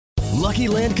Lucky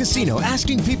Land Casino,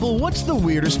 asking people, what's the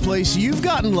weirdest place you've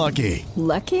gotten lucky?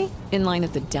 Lucky? In line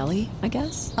at the deli, I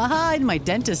guess? Aha, in my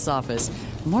dentist's office.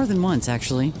 More than once,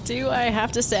 actually. Do I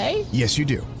have to say? Yes, you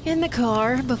do. In the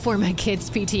car before my kids'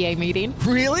 PTA meeting.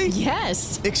 Really?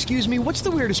 Yes. Excuse me, what's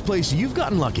the weirdest place you've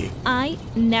gotten lucky? I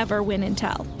never win and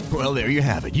tell. Well, there you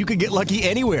have it. You can get lucky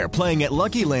anywhere, playing at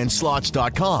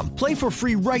LuckyLandSlots.com. Play for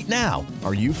free right now.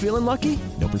 Are you feeling lucky?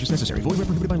 No purchase necessary. Void where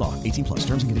prohibited by law. 18 plus.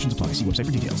 Terms and conditions apply. See website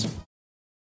for details.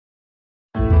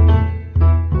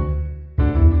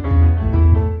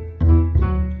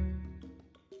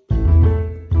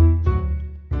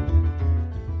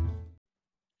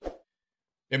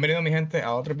 Bienvenido, mi gente,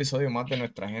 a otro episodio más de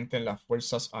nuestra gente en las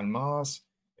Fuerzas Armadas.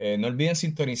 No olviden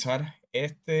sintonizar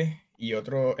este y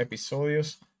otros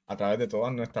episodios a través de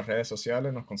todas nuestras redes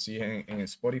sociales. Nos consigues en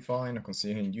Spotify, nos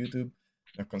consigues en YouTube,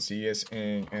 nos consigues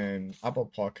en Apple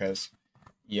Podcasts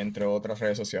y entre otras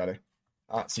redes sociales.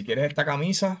 Si quieres esta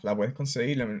camisa, la puedes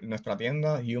conseguir en nuestra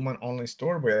tienda Human Online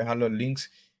Store. Voy a dejar los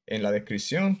links en la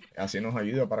descripción. Así nos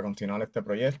ayuda para continuar este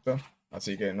proyecto.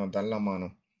 Así que nos dan la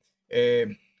mano.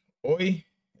 Hoy,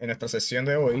 en nuestra sesión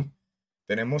de hoy,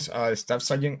 tenemos al Staff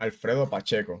Sergeant Alfredo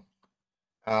Pacheco.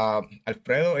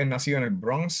 Alfredo es nacido en el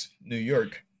Bronx, New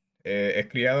York. Es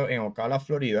criado en Ocala,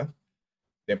 Florida,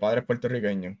 de padres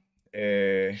puertorriqueños.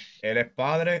 Él es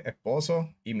padre,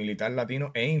 esposo y militar latino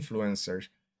e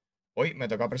influencer. Hoy me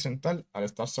toca presentar al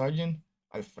Staff Sergeant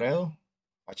Alfredo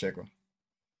Pacheco.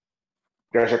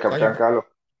 Gracias, Capitán Carlos.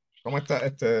 ¿Cómo está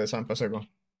San Pacheco?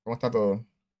 ¿Cómo está todo?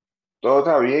 Todo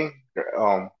está bien.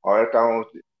 Ahora estamos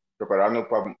preparando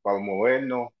para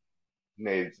movernos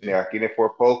de aquí de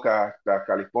Fort Polk hasta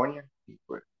California. Y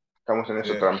pues estamos en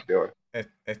esos trámites ahora.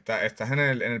 Estás en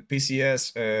el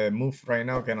PCS Move right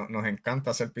now, que nos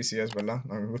encanta hacer PCS, ¿verdad?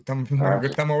 Nos gusta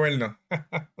movernos.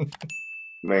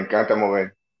 Me encanta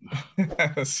mover.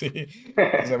 Sí.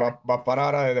 Entonces va para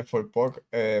ahora desde Fort Polk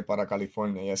para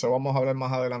California. Y eso vamos a hablar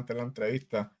más adelante en la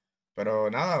entrevista. Pero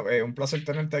nada, un placer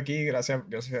tenerte aquí. Gracias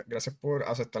por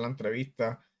aceptar la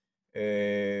entrevista.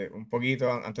 Un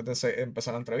poquito antes de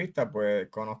empezar la entrevista, pues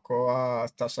conozco a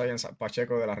Staff Sergeant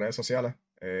Pacheco de las redes sociales.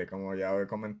 Como ya hoy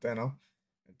comenté, ¿no?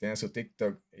 Él tiene su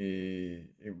TikTok y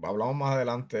hablamos más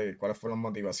adelante cuáles fueron las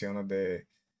motivaciones de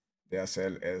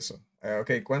hacer eso.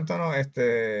 Ok, cuéntanos,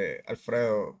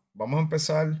 Alfredo. Vamos a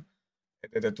empezar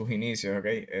desde tus inicios, ok.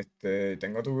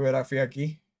 Tengo tu biografía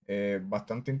aquí,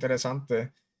 bastante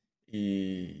interesante.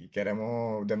 Y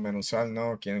queremos desmenuzar,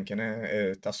 ¿no? ¿Quién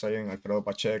es? Soy en Alfredo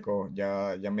Pacheco.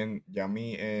 Ya mi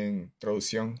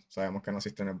introducción, sabemos que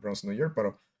naciste en el Bronx, New York,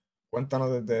 pero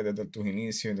cuéntanos desde tus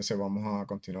inicios, entonces vamos a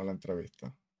continuar la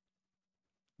entrevista.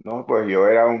 No, pues yo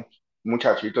era un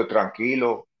muchachito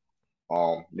tranquilo,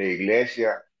 de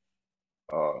iglesia.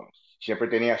 Siempre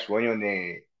tenía sueños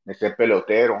de ser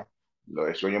pelotero.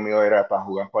 El sueño mío era para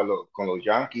jugar con los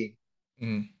Yankees.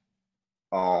 Ujú.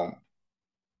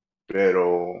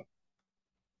 Pero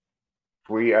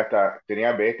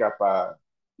tenía beca para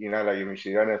ir a la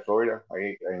Universidad de Florida,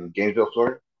 ahí en Gainesville,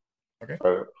 Florida, Ok.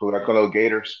 para jugar con los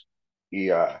Gators. Y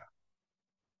hasta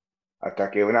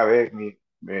que una vez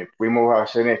me fuimos a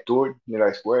hacer el tour de la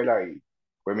escuela y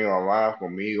fue mi mamá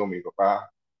conmigo, mi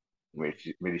papá. Me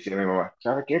decía mi mamá,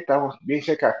 ¿sabes qué? Estamos bien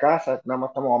cerca de casa, nada más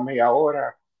estamos a media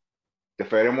hora,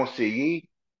 preferimos seguir.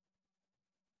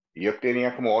 Y yo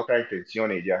tenía como otras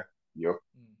intenciones ya. Yo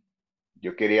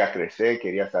quería crecer,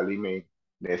 quería salirme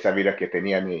de esa vida que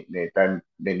tenía de estar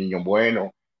de niño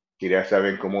bueno, quería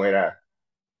saber cómo era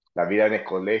la vida en el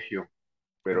colegio,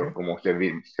 pero Ok. como se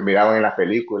miraban en las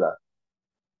películas,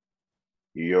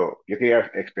 y yo quería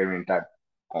experimentar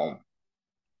con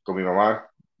mi mamá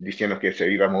diciendo que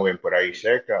se iba a mover por ahí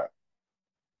cerca,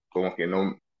 como que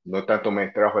no tanto me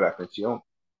trajo la atención.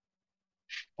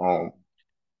 Um,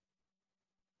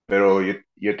 pero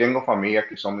yo tengo familias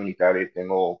que son militares,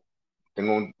 tengo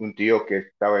un tío que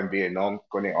estaba en Vietnam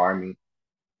con el Army. Ok.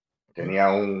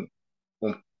 Tenía un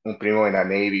primo en la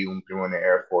Navy, un primo en la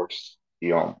Air Force. Y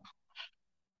yo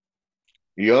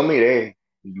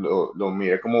lo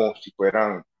miré como si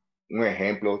fueran un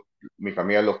ejemplo. Mi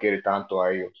familia los quiere tanto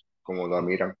a ellos como lo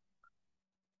admiran.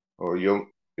 O yo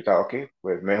estaba, ok,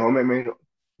 pues mejor me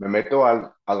meto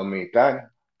a lo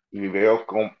militar y veo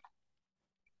cómo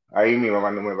ahí mi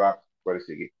mamá no me va a poder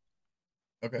seguir.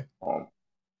 Ok. Um,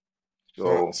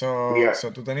 So, so, fui so, a-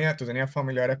 so tú tenías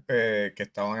familiares que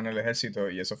estaban en el ejército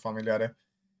y esos familiares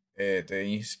te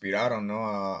inspiraron, ¿no?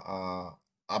 A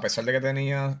pesar de que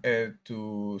tenías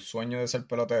tu sueño de ser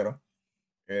pelotero,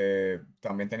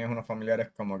 también tenías unos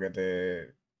familiares como que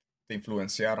te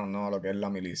influenciaron, ¿no? A lo que es la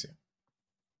milicia.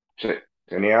 sí,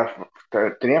 tenía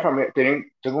familia,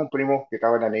 tengo un primo que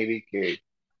estaba en la Navy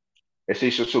él se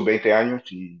hizo sus 20 años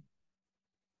y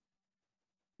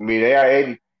miré a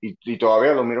él y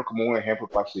todavía lo miro como un ejemplo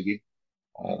para seguir.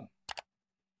 Mm, Um,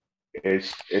 él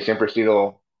siempre ha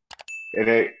sido,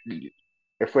 él,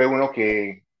 él fue uno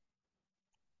que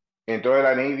entró de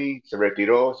la Navy, se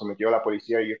retiró, se metió a la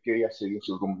policía y yo quería seguir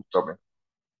su rumbo también.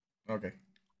 ok,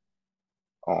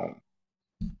 Um,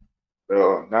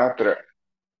 pero nada,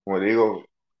 como digo,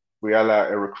 fui a la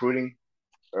el recruiting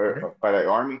ok, para el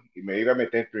Army y me iba a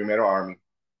meter primero a Army.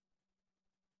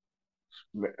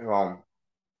 Um,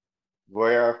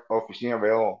 voy a la oficina,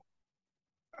 veo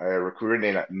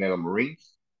recruiting en los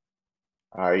Marines.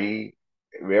 Ahí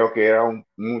veo que era un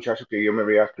muchacho que yo me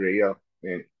había creído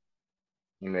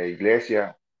en la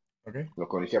iglesia. ok. Lo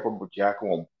conocía por ya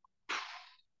como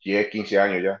 10 15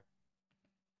 años ya.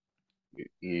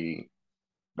 Y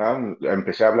nada,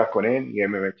 empecé a hablar con él y él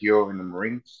me metió en los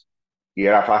Marines. Y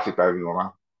era fácil para mi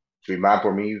mamá firmar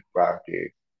por mí para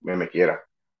que me metiera.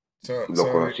 So, Lo so,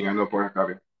 conocía no por esta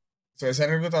vez. so ese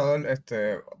reclutador,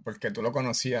 porque tú lo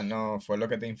conocías, ¿no? Fue lo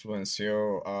que te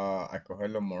influenció a escoger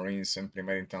los Marines en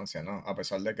primera instancia, ¿no? A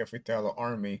pesar de que fuiste a los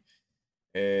Army,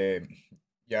 eh,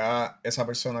 ya esa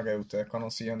persona que ustedes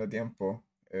conocían de tiempo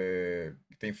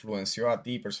te influenció a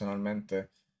ti personalmente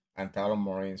a entrar a los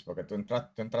Marines, porque tú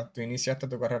iniciaste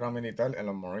tu carrera militar en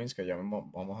los Marines, que ya mismo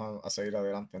vamos a seguir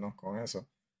adelante, ¿no? Con eso.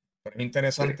 Pero es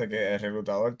Sí, interesante que el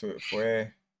reclutador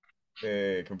fue,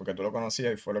 porque tú lo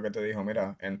conocías y fue lo que te dijo,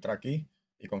 mira, entra aquí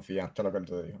y confiaste en lo que él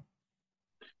te dijo.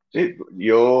 sí,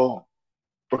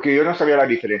 porque yo no sabía la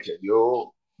diferencia.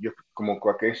 Yo como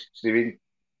cualquier civil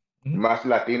Ujú, más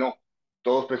latino,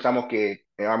 todos pensamos que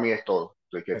el Army es todo,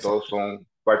 de que todos exacto. son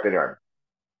parte del Army.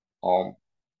 Um,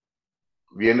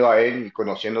 viendo a él y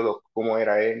conociéndolo cómo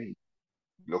era él,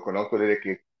 lo conozco desde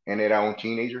que él era un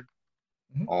teenager,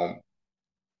 Ujú, um,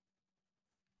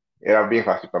 era bien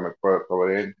fácil para, mí, para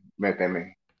poder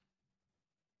meterme.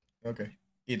 ok.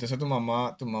 Y entonces tu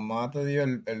mamá te dio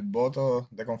el voto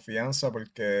de confianza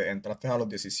porque entraste a los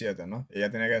 17, ¿no?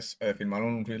 Ella tenía que firmar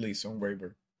un release, un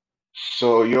waiver.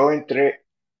 So, yo entré,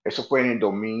 eso fue en el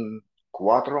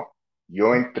 2004,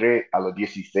 yo Ujú. entré a los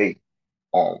 16.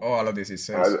 Um, Oh, a los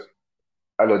a, 16.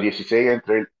 a los 16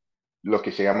 entré lo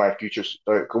que se llama el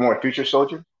Future, como el Future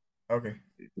Soldier, Ok.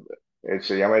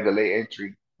 se llama el Delay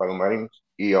Entry para los Marines.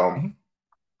 Ujú,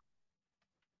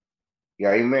 Y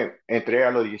ahí me entré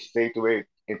a los 16, estuve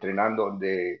entrenando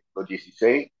de los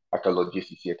 16 hasta los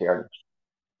 17 años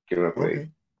que me pude ir.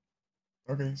 ok.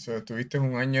 Ok, so estuviste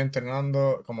un año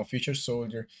entrenando como Future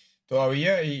Soldier.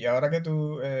 Todavía, y ahora que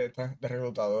tú estás de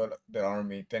reclutador del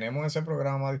Army, tenemos ese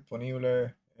programa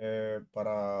disponible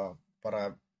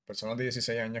para personas de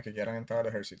 16 años que quieran entrar al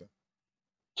ejército.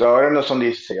 So, ahora no son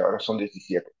 16, ahora son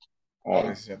 17. Ah,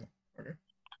 Um, 17. Ok,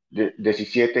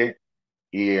 17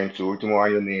 y en su último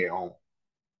año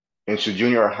en su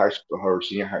junior high school o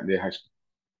senior de high school.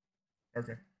 ok.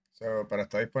 So, pero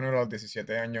está disponible a los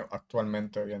 17 años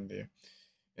actualmente, hoy en día.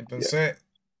 Yeah. Entonces,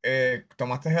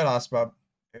 tomaste el ASVAB,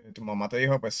 tu mamá te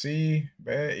dijo, pues sí,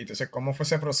 ve, y entonces, ¿cómo fue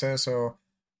ese proceso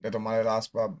de tomar el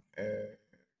ASVAB?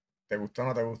 ¿Te gustó o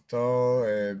no te gustó?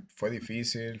 ¿Fue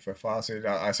difícil? ¿Fue fácil?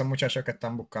 A esos muchachos que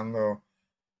están buscando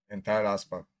entrar al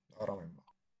ASVAB ahora mismo.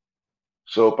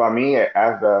 So, para mí,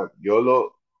 hasta yo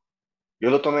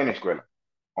lo tomé en la escuela.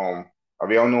 Um,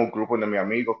 había un grupo de mis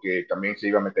amigos que también se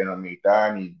iba a meter en el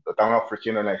militar y lo estaban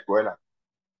ofreciendo en la escuela.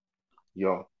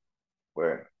 Yo,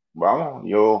 pues vamos,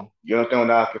 yo no tengo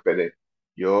nada que perder.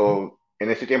 Ujú. Yo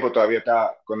en ese tiempo todavía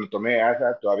estaba, cuando tomé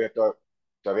ASA, todavía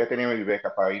tenía mi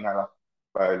beca para ir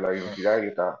para la Ah, universidad y yo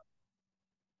estaba,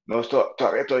 no,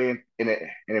 todavía estoy en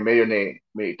el medio de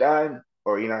militar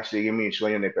o ir a seguir mi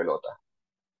sueño de pelota.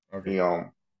 ok, Y,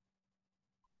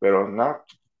 pero nada,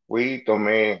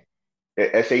 tomé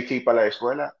SAT para la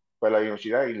escuela, para la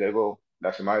universidad y luego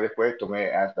la semana después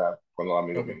tomé ASA con los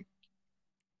amigos ok, míos.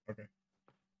 ok.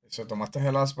 Eso, tomaste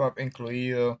el ASVAB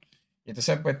incluido. Y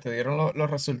entonces, pues, te dieron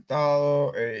los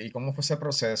resultados y cómo fue ese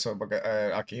proceso. Porque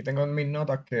aquí tengo en mis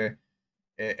notas que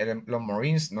los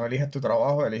Marines no eliges tu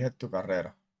trabajo, eliges tu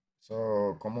carrera.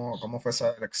 So, ¿cómo fue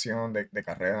esa elección de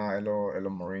carrera en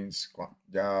los Marines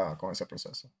ya con ese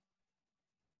proceso?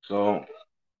 So,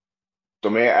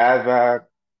 tomé ASA,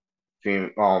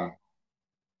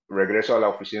 regreso a la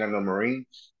oficina de los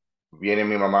Marines, viene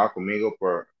mi mamá conmigo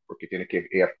porque tiene que,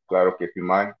 ella, claro, que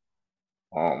firmar.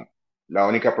 Um, la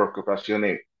única preocupación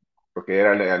es, porque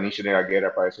era el inicio de la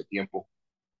guerra para ese tiempo,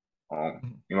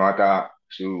 Ujú, mi mamá estaba,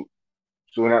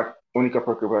 única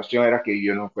preocupación era que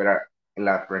yo no fuera en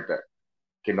la frente,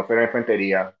 que no fuera en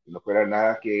infantería, que no fuera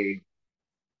nada que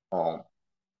um,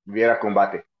 hubiera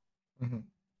combate. ujú,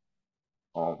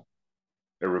 Um,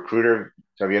 el recruiter,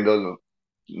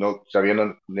 no,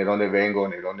 sabiendo de dónde vengo,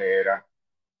 de dónde era,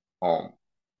 um,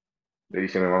 le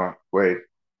dice a mi mamá, pues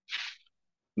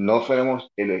no podemos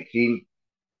elegir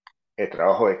el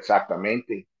trabajo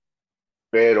exactamente,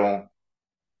 pero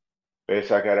puedes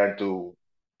sacar tu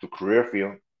career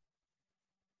field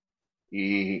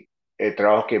y el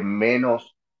trabajo que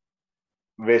menos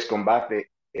ves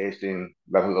combate es en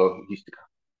la logística.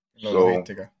 La So,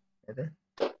 logística. Ok.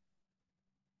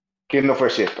 que no fue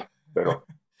cierto, pero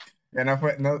Que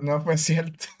no fue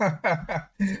cierto.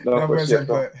 no No fue fue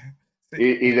cierto. cierto. Sí.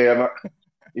 Y le llama,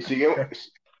 y sigue,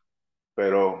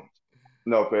 pero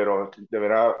no, pero de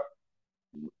verdad,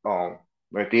 um,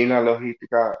 metí en la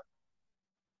logística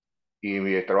y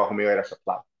mi trabajo mío era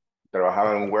supply.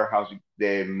 Trabajaba en un Supply. warehouse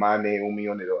de más de $1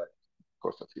 million,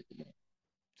 cosas así.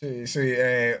 Sí, sí,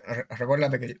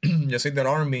 recuérdate que yo soy del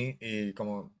Army y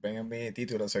como ven en mi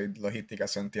título, soy logística,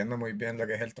 se entiende muy bien lo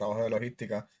que es el trabajo de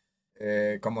logística.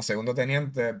 Como segundo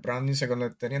teniente, brand new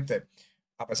segundo teniente,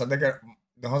 a pesar de que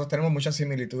nosotros tenemos muchas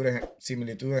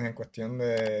similitudes en cuestión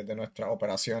de nuestras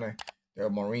operaciones, de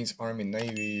Marines, Army,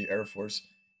 Navy, Air Force,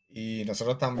 y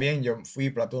nosotros también, yo fui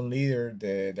platoon leader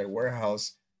del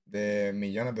warehouse de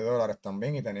millones de dólares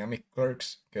también y tenía mis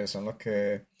clerks, que son los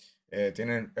que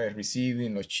tienen el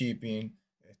receiving, los shipping,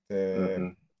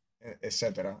 Ujú.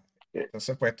 etcétera. Eh,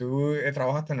 Entonces, pues tú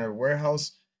trabajaste en el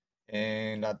warehouse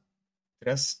en la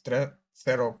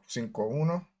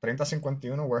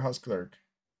 3051 Warehouse Clerk.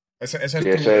 Sí, ese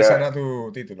Ese era, era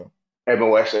tu título.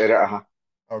 MOS era, ajá.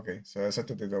 Ok, so ese es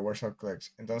tu título, Warehouse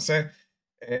Clerks. Entonces,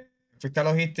 eh, fuiste a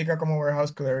logística como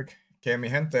Warehouse Clerk, que mi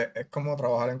gente es como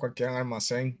trabajar en cualquier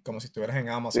almacén, como si estuvieras en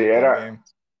Sí, Amazon era, también.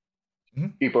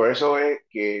 Ujú. y por eso es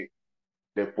que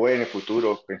después en el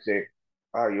futuro pensé,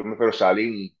 yo me quiero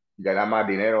salir y ganar más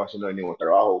dinero haciendo el mismo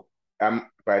trabajo.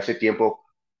 Para ese tiempo,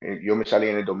 yo me salí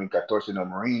en el 2014 en el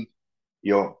Marine.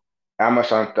 Yo,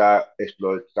 Amazon está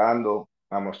explotando,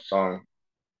 Amazon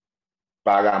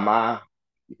paga más,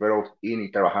 pero y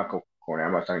ni trabajar con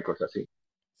Amazon y cosas así.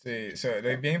 Sí,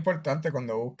 es bien importante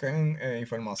cuando busquen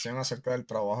información acerca del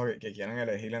trabajo que quieren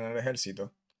elegir en el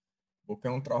ejército.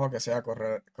 Busquen un trabajo que sea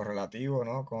correlativo,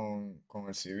 ¿no? con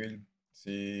el civil.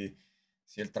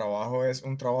 Si el trabajo es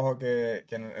un trabajo que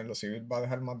en lo civil va a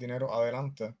dejar más dinero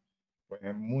adelante, pues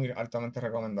es muy altamente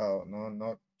recomendado,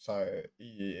 ¿no? ¿Sabe?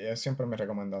 Y es siempre mi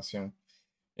recomendación.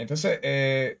 Entonces,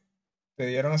 te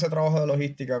dieron ese trabajo de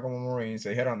logística como Marine, se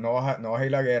dijeron, no vas a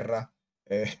ir a la guerra,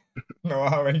 eh, no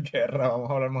vas a ver guerra, vamos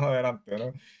a hablar más adelante,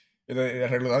 ¿no? Y el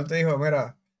reclutador te dijo,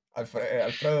 mira,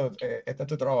 Alfredo, este es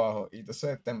tu trabajo. Y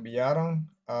entonces te enviaron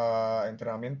a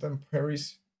entrenamiento en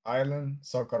Paris Island,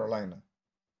 South Carolina.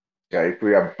 Y ahí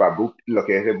fui lo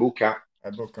que es de Bootcamp.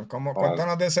 El bootcamp. um,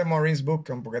 Cuéntanos de ese Marines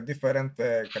Bootcamp, porque es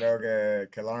diferente, creo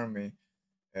que el Army.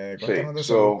 sí, Cuéntanos de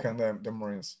ese bootcamp de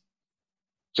Marines.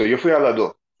 yo fui a las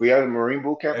dos. Fui al Marine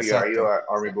Bootcamp y he ido Exacto. a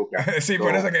Army Bootcamp. Sí,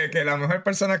 por eso que la mejor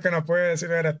persona que nos puede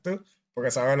decir eres tú,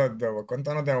 porque sabes los dos.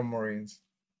 Cuéntanos de los Marines.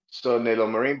 En los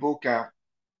Marine Bootcamp,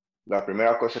 la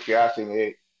primera cosa que hacen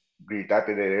es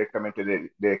gritarte directamente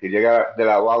de que llega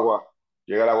la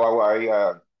guagua ahí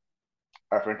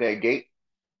al frente del gate,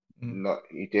 Mm, no,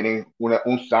 y tienen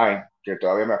un sign que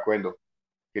todavía me acuerdo,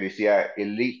 que decía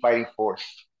Elite Fighting Force.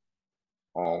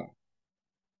 Um,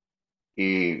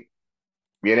 y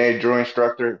viene el drill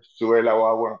instructor, sube la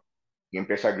guagua y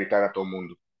empieza a gritar a todo el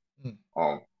mundo. mm,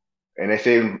 Um, en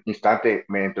ese instante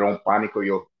me entró un pánico.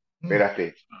 Yo, mm.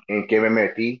 espérate, ¿en qué me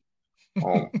metí?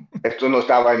 Um, esto no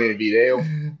estaba en el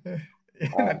video.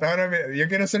 Um, Yo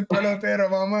quiero ser pelotero,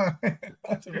 mamá.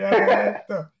 Fíjate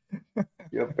esto.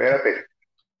 yo, espérate,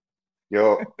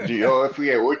 yo fui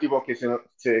el último que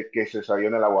se salió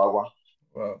de la guagua.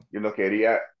 Wow, Yo no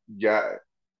quería, ya,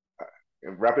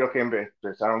 rápido que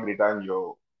empezaron a gritar,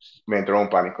 me entró un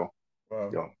pánico.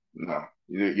 wow. No,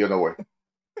 yo no voy.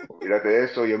 Olvídate de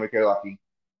eso, yo me quedo aquí.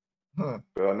 Huh.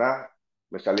 Pero nada,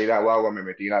 me salí de la guagua, me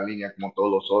metí en la línea como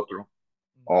todos los otros.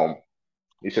 Um,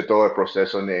 hice todo el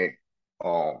proceso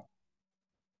um,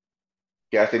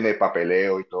 que hacen de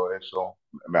papeleo y todo eso.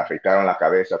 Me afeitaron la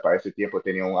cabeza. Para ese tiempo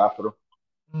tenía un afro.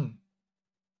 Mm,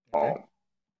 ok. Um,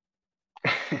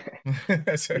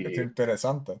 Eso es y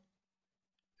interesante.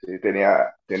 sí,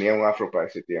 tenía un afro para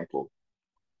ese tiempo.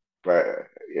 Pa-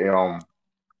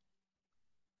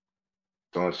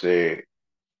 entonces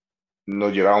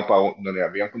nos llevaron para donde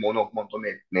habían como unos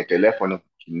montones de teléfonos,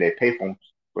 de payphones,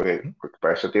 Mm, porque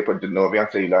para ese tiempo no habían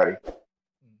celulares.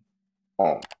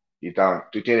 Um,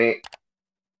 tú tienes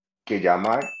que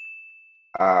llamar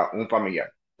a un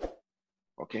familiar,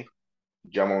 ¿ok?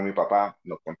 Llamo a mi papá,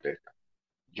 no contesta.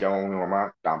 Llamo a mi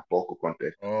mamá, tampoco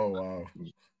contesta. oh, wow.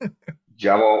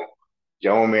 Llamo,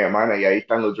 llamo a mi hermana y ahí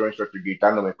están los drill instructors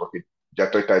gritándome porque ya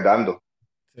estoy tardando.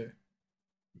 Sí.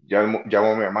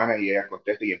 Llamo a mi hermana y ella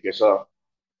contesta y empiezo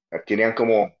tenían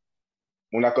como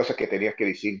una cosa que tenías que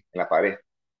decir en la pared.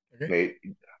 Ok. Me,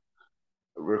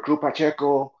 Recruit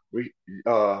Pacheco,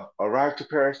 arrived to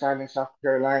Paris Island, South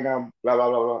Carolina, bla, bla,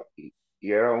 bla, bla.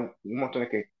 Y era un montón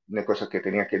de cosas que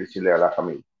tenía que decirle a la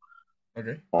familia. Ok.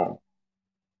 Um,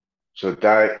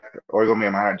 oigo a mi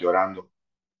hermana llorando,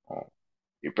 um,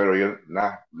 pero yo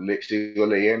nada, sigo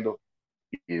leyendo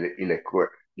y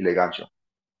le gancho.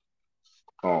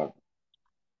 Um,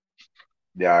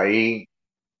 de ahí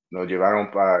nos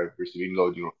llevaron para recibir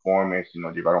los uniformes, y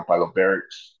nos llevaron para los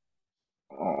barracks.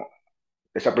 Um,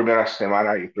 esa primera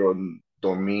semana yo creo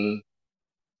dormí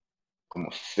como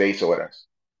 6 horas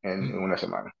en Mm. una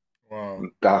semana.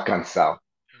 Wow. Estaba cansado.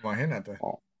 Imagínate.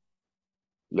 Oh.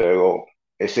 Luego,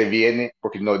 ese viernes,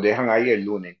 porque nos dejan ahí el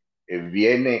lunes. El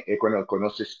viernes es cuando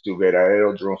conoces tu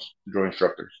verdadero drone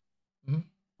instructors. Ujú.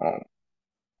 Oh.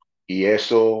 Y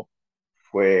eso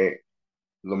fue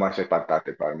lo más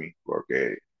impactante para mí,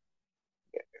 porque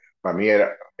para mí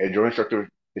era el drone instructor,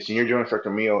 el senior drone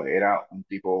instructor mío era un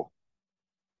tipo,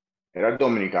 era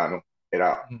dominicano,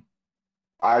 era Ujú.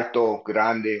 alto,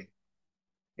 grande,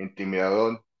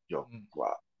 intimidador. Yo, Ujú.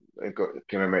 wow,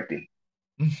 que me metí.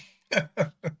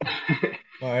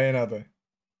 Imagínate.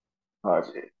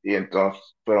 Sí. Y entonces,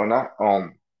 pero nada,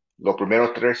 los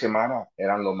primeros 3 semanas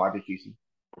eran lo más difícil,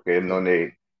 porque es Sí.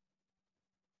 donde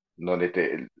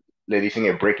le dicen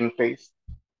el breaking phase,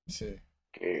 Sí.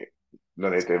 que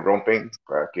donde te rompen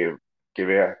para que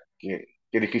veas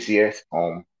qué difícil es.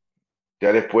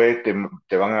 Ya después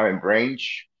te van a ver en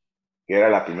range, que era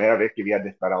la primera vez que había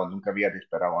disparado, nunca había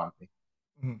disparado antes.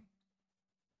 Ujú.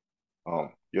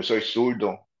 Yo soy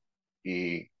zurdo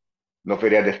y no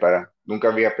quería disparar, nunca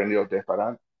había aprendido a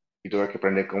disparar y tuve que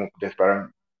aprender cómo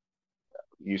disparar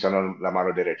y usando la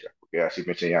mano derecha, porque así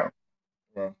me enseñaron.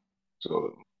 Wow.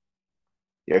 So,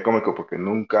 y es cómico porque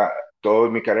nunca, toda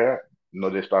mi carrera, no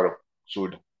disparo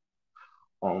zurdo.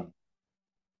 Um,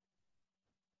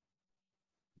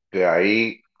 de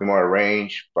ahí fuimos al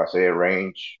range, pasé el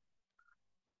range.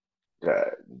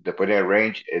 Después del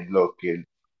range es lo que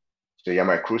se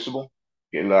llama el crucible,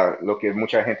 que es lo que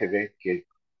mucha gente ve que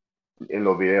en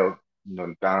los videos no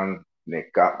están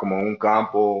como en un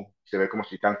campo, se ve como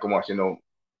si están como haciendo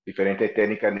diferentes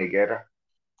técnicas de guerra.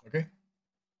 Ok. Sí.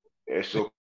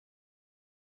 Eso,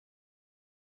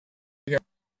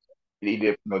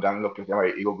 nos dan lo que se llama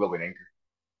el Eagle Global Anchor.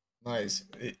 Nice.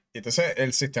 Y entonces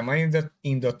el sistema de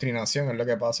indoctrinación es lo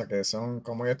que pasa, que son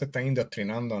como ellos te están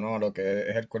indoctrinando, ¿no? Lo que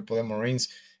es el cuerpo de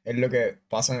Marines, es lo que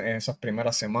pasa en esas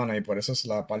primeras semanas y por eso es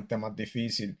la parte más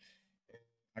difícil.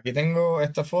 Aquí tengo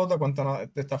esta foto,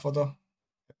 cuéntanos de esta foto.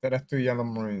 Este eres tú y ya en los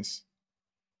Marines,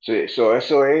 Sí, eso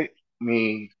es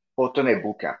mi foto en el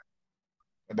bootcamp.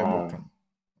 de Um, Bootcamp.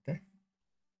 Ok.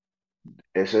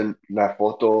 es la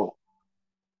foto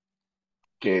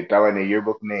que estaba en el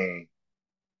yearbook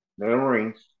de los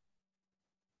Marines.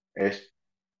 Es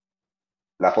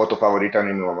la foto favorita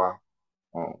de mi mamá.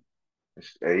 Um,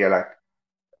 ella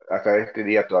hasta este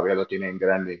día todavía lo tiene en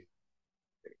grande,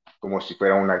 como si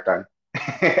fuera un altar.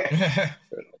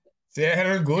 Sí, es el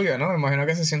orgullo, ¿no? Me imagino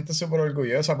que se siente súper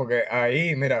orgullosa porque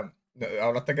ahí, mira,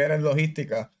 hablaste que eres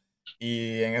logística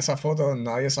y en esa foto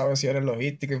nadie sabe si eres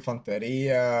logística,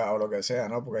 infantería o lo que sea,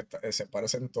 ¿no? Porque se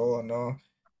parecen todos, ¿no?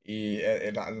 Y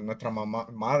nuestras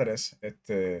madres,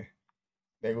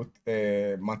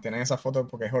 mantienen esa foto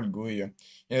porque es orgullo.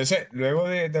 Y entonces, luego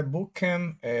de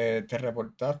Bootcamp, te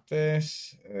reportaste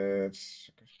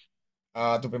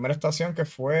a tu primera estación que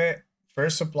fue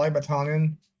First Supply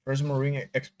Battalion, First Marine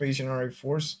Expeditionary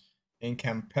Force en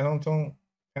Camp Pendleton,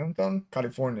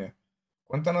 California.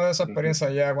 Cuéntanos de esa experiencia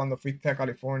allá cuando fuiste a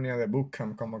California de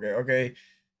Bootcamp, como que, ok,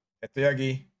 estoy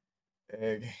aquí,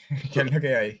 ¿qué So, es lo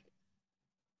que hay?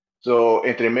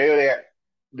 entre medio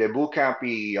de bootcamp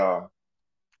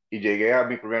y llegué a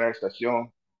mi primera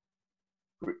estación,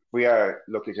 fui a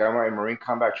lo que se llama el Marine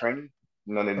Combat Training,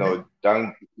 donde Ok, nos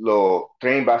dan los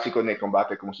training básicos de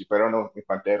combate, como si fueran unos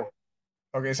infanteros.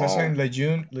 ok, eso es Um, en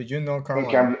Lejeune, North en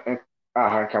Carolina. Camp, en,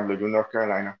 en Camp Lejeune, North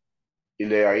Carolina. Y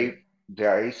Ok, de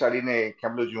ahí salí de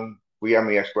Camp Lejeune, fui a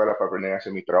mi escuela para aprender a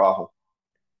hacer mi trabajo.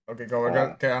 ok,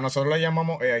 Um, que a nosotros le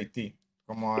llamamos AIT,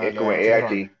 como es el como AIT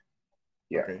Run. AIT,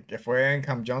 Ok, yeah, que fue en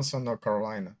Camp Johnson, North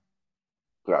Carolina.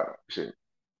 claro, sí.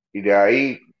 Y de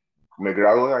ahí me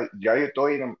gradué, ya yo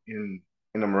estoy en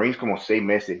los Marines como 6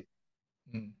 meses,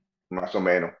 Mm. más o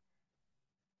menos.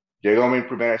 Llego a mi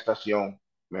primera estación,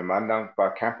 me mandan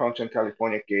para Camp Pendleton,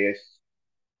 California, que es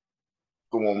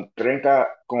como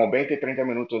 20, 30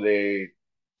 minutos de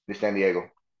San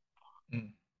Diego.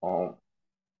 Mm. Um,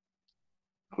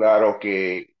 claro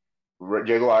que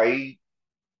llego ahí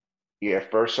y el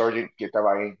first sergeant que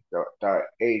estaba ahí,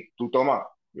 hey, ¿tú tomas?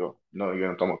 Yo, no, yo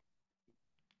no tomo,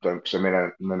 soy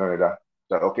menor de edad. O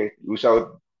sea, ok,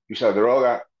 usa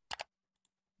droga,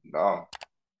 no, o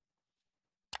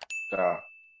sea,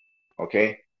 ok.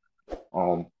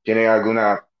 ¿Tiene algún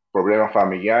problema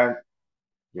familiar?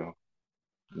 Yo,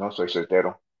 no, soy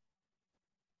soltero,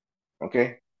 ok.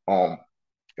 Um,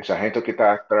 esa gente que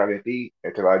está atrás de ti,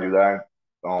 él te va a ayudar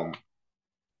um,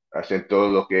 a hacer todo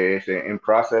lo que es en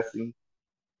processing,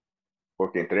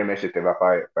 porque en 3 meses te va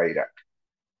para Irak.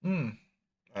 Mm.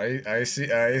 Ahí sí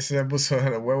se puso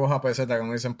los huevos a peseta,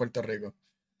 como dicen en Puerto Rico.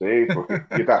 Sí, porque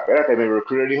yo estaba, espérate, mi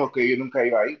recruiter dijo que yo nunca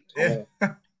iba ahí. Eh,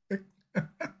 ¿Cómo?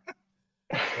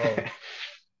 Wow.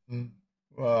 Mm.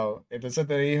 Wow. Entonces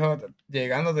te dijo,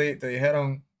 llegando te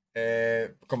dijeron,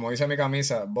 como dice mi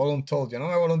camisa, voluntold. Yo no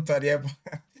me voluntaría,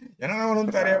 yo no me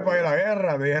voluntaría para ir a la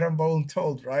guerra. Te dijeron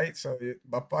voluntold, right? So,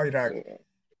 vas para Irak. Eh,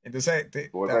 Entonces,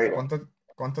 voy para Irak.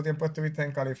 ¿cuánto tiempo estuviste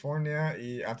en California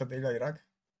y antes de ir a Irak?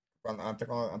 Antes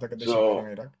que te shipearan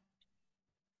a So, Irak.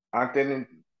 antes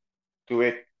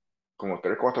tuve como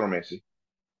 3, 4 meses.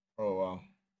 Oh, wow.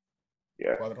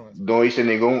 Ya. 4 meses. No hice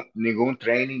ningún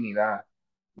training ni nada.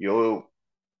 Yo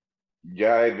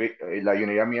ya la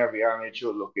unidad mía habían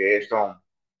hecho lo que es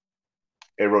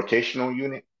el rotational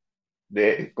unit,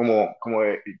 Ujú. como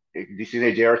dice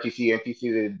de JRTC,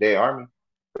 NTC de Army,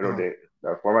 pero Ajá, de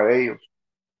la forma de ellos.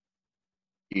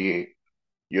 Y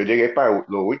yo llegué para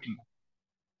lo último.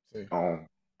 sí. Um,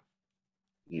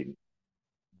 y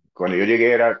cuando yo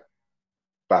llegué era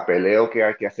papeleo que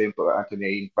hay que hacer antes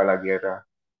de ir para la guerra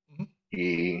Ujú.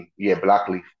 y el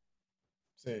blacklist.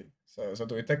 Sí.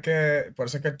 Tuviste que, por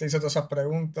eso es que él te hizo todas esas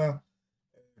preguntas,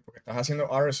 porque estás haciendo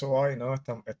RSOI, ¿no?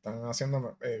 Están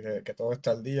haciendo que todo esté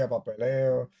al día,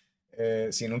 papeleo.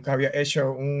 Si nunca había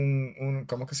hecho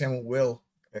 ¿cómo es que se llama? Un will.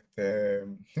 Este,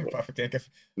 tienes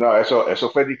que, No, eso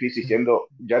fue difícil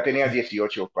ya tenía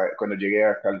 18 cuando llegué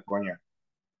a California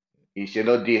y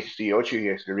siendo 18 y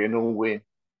escribiendo un win,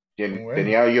 un will.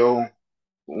 tenía yo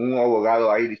un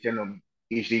abogado ahí diciendo,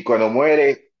 y si cuando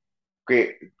muere,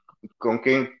 ¿qué, ¿con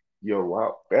quién? Yo,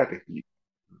 wow, espérate,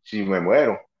 si me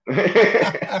muero.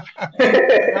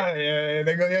 Ah,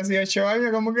 tengo 18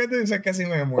 años, ¿cómo que tú dices que si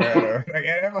me muero?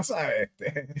 ¿Qué le pasa a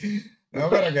este? No,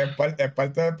 pero que es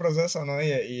parte del proceso, ¿no?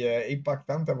 Y es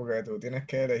impactante porque tú tienes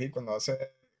que elegir cuando haces,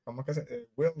 ¿cómo es que se?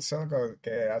 Wilson,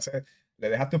 que hace, le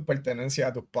dejas tus pertenencias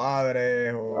a tus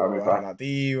padres A mi o a pa,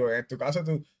 relativos. En tu caso,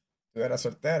 tú eras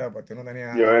soltero, pues tú no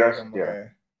tenías a yo era, nadie como ya,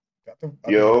 que a tu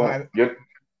yo, mamá. yo,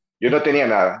 yo no tenía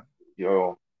nada.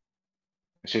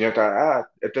 El señor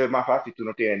está, esto es más fácil, tú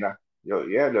no tienes nada. Yo,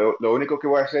 yeah, lo único que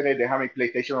voy a hacer es dejar mi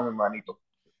PlayStation a mi hermanito.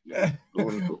 Lo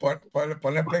único.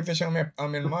 Ponle PlayStation a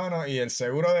mi hermano y el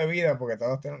seguro de vida, porque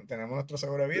todos tenemos nuestro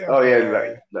seguro de vida, Oye,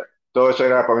 pues todo eso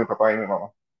era eh, para mi papá y mi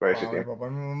mamá, para ese para mi tiempo. papá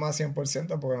y mi mamá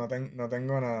 100% porque no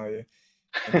tengo a nadie.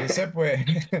 Entonces, pues,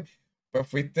 pues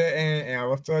fuiste en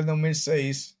agosto del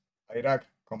 2006 a Irak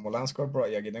como Lance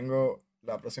Corporal y aquí tengo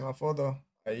la próxima foto.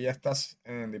 Ahí ya estás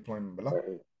en deployment, ¿verdad?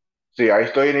 Sí, ahí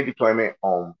estoy en el deployment.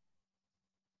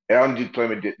 Era un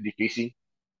deployment difícil.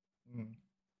 Mm,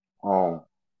 Um,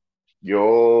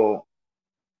 yo,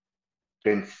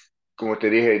 como te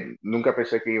dije, nunca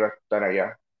pensé que iba a estar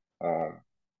allá. Um,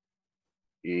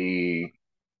 y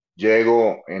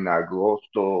llego en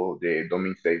agosto de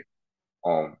 2006.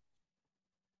 Um,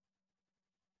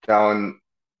 estaban-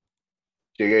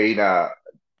 llegué a ir a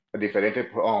diferentes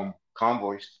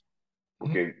convoys,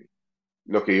 ujú, porque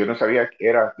lo que yo no sabía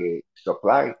era que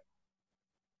supply,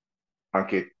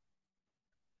 aunque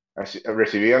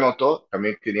recibían todo,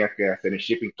 también tenía que hacer el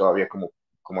shipping todavía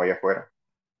como allá afuera.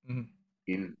 ujú,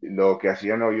 Y lo que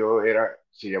hacían no, yo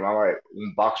se llamaba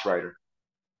un box rider,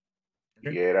 ok.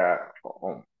 y era,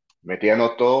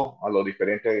 metíamos todo a los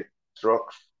diferentes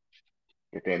trucks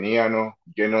que teníamos,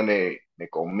 llenos de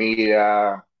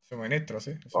comida, Suministro,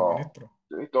 sí, oh, suministro.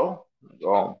 y todo.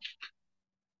 um,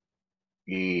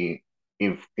 y,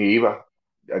 y iba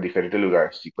a diferentes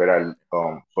lugares, si fuera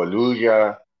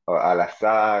Fallujah,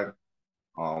 Al-Assad,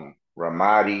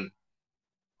 Ramadi,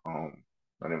 um,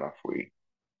 ¿dónde más fui?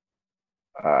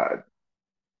 Ah,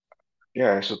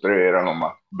 ya, esos tres eran los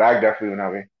más. Baghdad fui una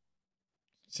vez.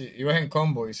 Sí, ibas en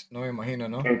convoys, no me imagino,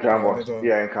 ¿no? En A través de convoys, todo.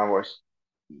 ya en convoys.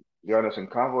 Íbamos en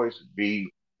convoys,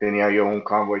 tenía yo un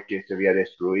convoy que se había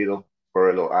destruido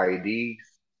por los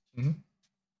IEDs Ujú,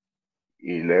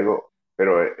 y luego,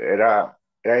 pero era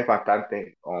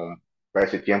impactante para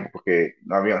ese tiempo porque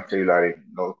no había celulares,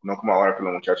 no como ahora que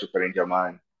los muchachos pueden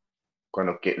llamar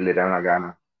cuando le dan la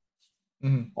gana.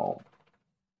 ujú. Um,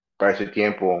 para ese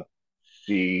tiempo,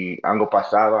 si algo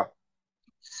pasaba,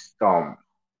 um,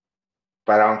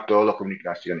 paraban todas las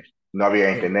comunicaciones. No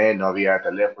había Sí, internet, no había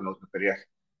teléfonos, no querías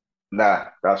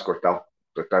nada, estabas cortado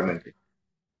sí. totalmente.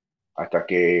 Hasta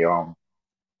que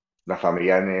la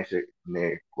familia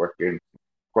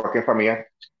cualquier familia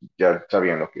ya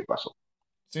sabían lo que pasó.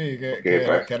 Sí, Porque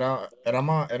pues, que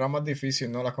era más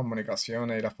difícil, ¿no? Las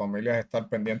comunicaciones y las familias estar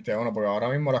pendientes a uno, porque ahora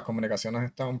mismo las comunicaciones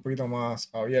están un poquito más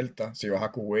abiertas. Si vas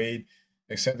a Kuwait,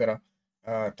 etcétera,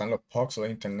 están los pucks, de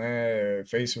internet,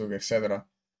 Facebook, etcétera.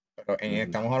 Pero ujú.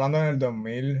 estamos hablando en el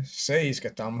 2006, que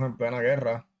estábamos en plena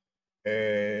guerra,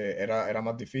 era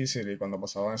más difícil y cuando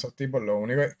pasaban esos tipos,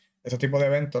 esos tipos de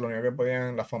eventos, lo único que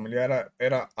podían las familias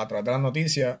era a través de las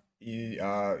noticias y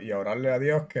a orarle a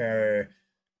Dios que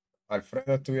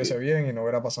Alfredo estuviese Sí, bien y no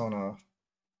hubiera pasado nada.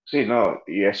 sí, no,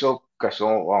 y eso causó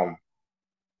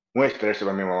un estrés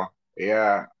para mi mamá.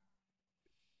 Ella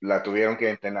la tuvieron que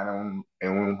internar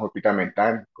en un hospital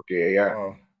mental porque ella,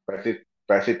 Wow.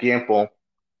 para ese tiempo,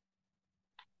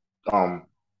 um,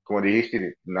 como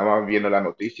dijiste, nada más viendo la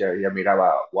noticia, ella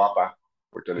miraba guapa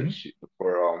Ujú.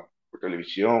 por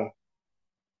televisión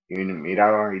y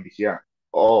miraba y decía,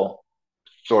 oh,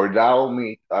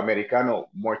 americano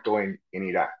muerto en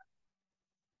Irak.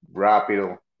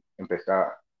 Rápido,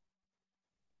 empezaba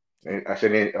Sí. a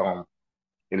hacer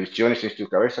ilusiones en su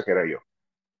cabeza que era yo.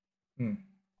 Mm.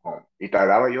 Y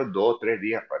tardaba yo 2 o 3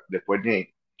 días después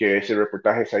de que ese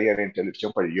reportaje saliera en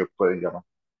televisión para yo poder llamar.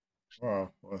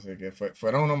 Wow. Así que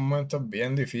fueron unos momentos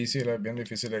bien difíciles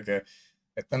que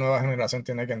esta nueva generación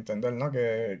tiene que entender, ¿no?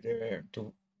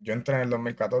 Yo entré en el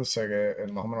 2014,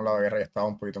 que más o menos la guerra ya estaba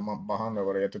un poquito más bajando,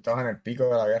 pero ya tú estabas en el pico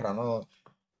de la guerra, ¿no?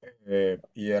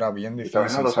 Y era bien Y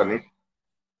todavía no difícil, lo so. sabía.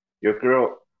 Yo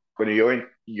creo, cuando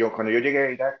yo llegué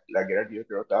a Irak, la guerra yo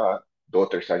creo estaba 2 o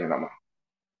 3 años nada más.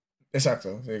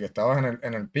 Exacto, sí, que estabas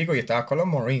en el pico y estabas con los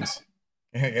Marines,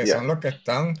 que Ya. son los que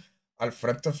están al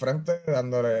frente,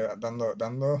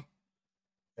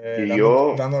 Y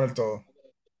yo, dándole el todo.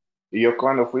 y yo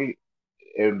cuando fui,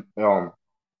 eh, um,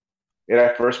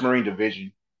 era el First Marine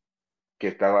Division que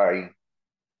estaba ahí.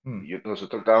 Mm,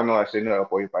 Nosotros estábamos haciendo el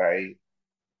apoyo para ellos.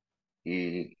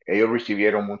 Y ellos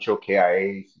recibieron mucho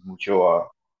KIAs,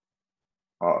 mucho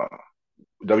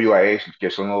WIAs, que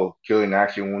son los Kill in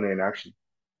Action, Wounded in Action.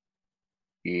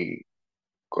 Y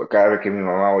cada vez que mi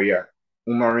mamá oía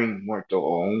un Marine muerto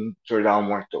o un soldado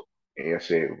muerto, ella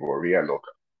se volvía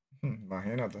loca.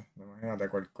 imagínate,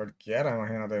 cualquiera,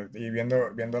 imagínate, y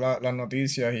viendo las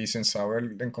noticias y sin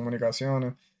saber en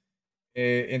comunicaciones.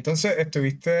 Entonces,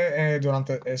 estuviste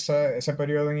durante ese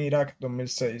periodo en Irak,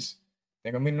 2006.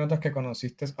 Tengo mis notas que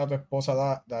conociste a tu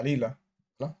esposa Dalila,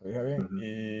 ¿claro? Lo dije bien, Ujú.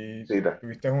 y Sí,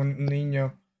 tuviste un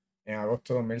niño en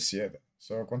agosto de 2007.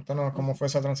 So, cuéntanos cómo fue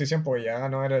esa transición, porque ya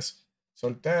no eres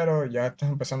soltero, ya estás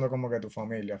empezando como que tu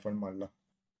familia a formarla.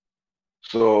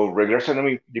 So, regresando a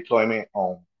mi deployment,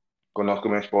 conozco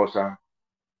a mi esposa,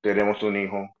 tenemos un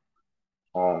hijo,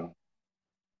 um,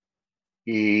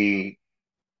 y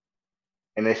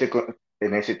en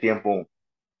ese tiempo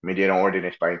me dieron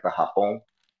órdenes para ir para Japón.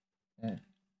 Mm,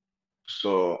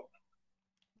 So,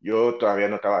 yo todavía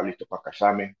no estaba listo para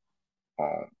casarme,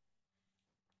 um,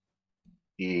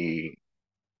 y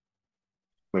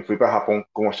me fui para Japón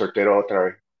como soltero otra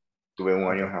vez. Tuve un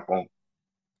ok, año en Japón,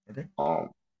 ok. um,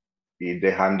 y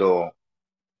dejando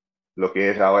lo que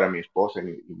es ahora mi esposa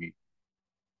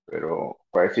pero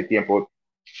para ese tiempo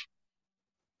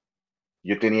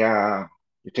yo tenía,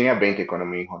 yo tenía 20 cuando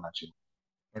mi hijo nació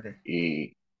Ok,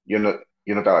 y yo no,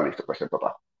 yo no estaba listo para ser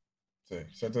papá. sí.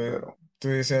 O sea, Pero, tú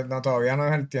dices, no, todavía no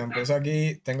es el tiempo. Eso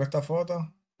aquí, tengo esta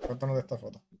foto. Cuéntanos de esta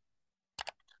foto.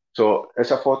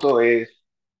 esa foto es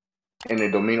en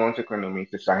el 2011 cuando me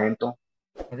hice sargento.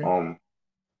 Ok. Um,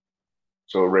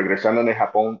 regresando de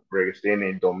Japón, regresé en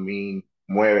el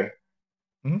 2009,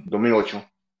 Ujú, 2008.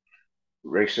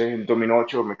 Regresé en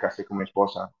 2008, me casé con mi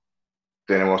esposa.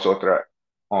 Tenemos otra,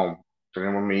 um,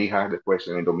 tenemos mi hija después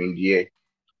en el 2010.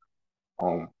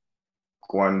 Um,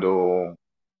 cuando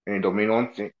en el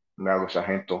 2011 me hago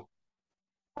sargento.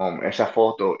 Esa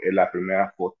foto es la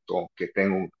primera foto que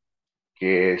tengo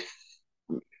que es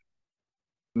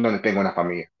donde tengo una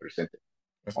familia presente.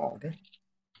 Um, ok.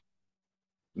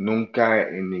 nunca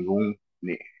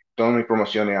todas mis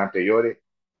promociones anteriores,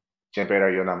 siempre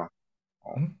era yo nada más.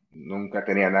 Ujú, Nunca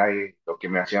tenía nadie. Lo que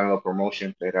me hacían los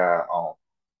promotions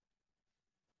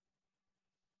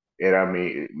era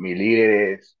mi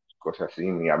líderes, cosas así,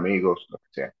 mis amigos, lo que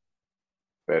sea.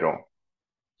 Pero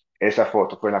esa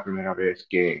foto fue la primera vez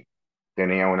que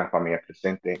tenía una familia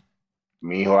presente.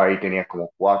 Mi hijo ahí tenía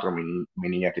como 4, mi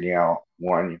niña tenía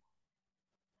 1 año.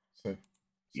 sí.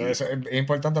 So, Y eso es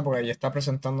importante porque ahí está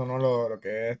presentando, ¿no? lo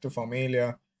que es tu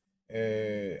familia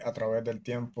a través del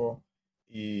tiempo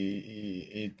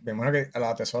y me imagino que la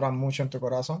atesoras mucho en tu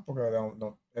corazón porque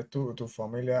es tu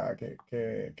familia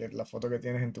que es la foto que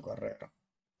tienes en tu carrera.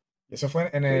 Y eso fue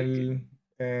en 11.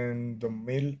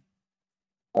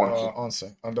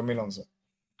 2011, en 2011.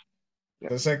 Ya.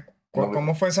 Entonces, No,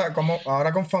 ¿cómo fue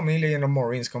ahora con familia y en los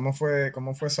Marines, cómo fue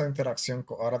esa interacción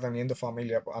ahora teniendo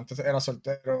familia? Pues antes eras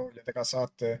soltero, ya te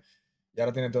casaste, y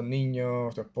ahora tienes dos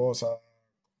niños, tu esposa.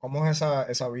 ¿Cómo es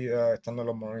esa vida estando en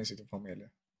los Marines y tu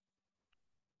familia?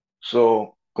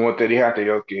 como te dije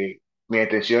anterior, que mi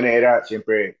intención era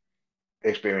siempre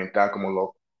experimentar como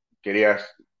lo quería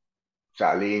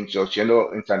salir. Yo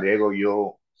siendo en San Diego,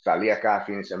 yo salía cada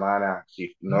fin de semana.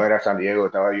 Si Ujú, no era San Diego,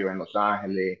 estaba yo en Los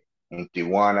Ángeles, en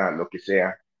Tijuana, lo que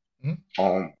sea. ujú,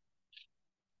 Um,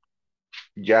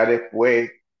 ya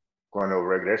después, cuando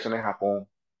regreso en Japón,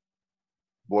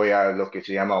 voy a lo que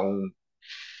se llama un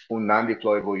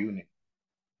non-deployable unit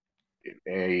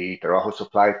y trabajo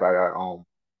supply para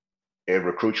el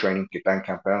recruit training que está en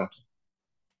Campeón.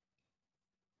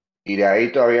 Y de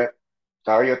ahí todavía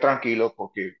estaba yo tranquilo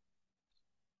porque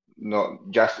no,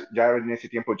 ya en ese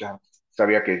tiempo ya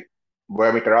sabía que voy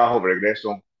a mi trabajo,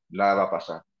 regreso, nada va a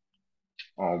pasar.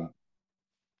 Um,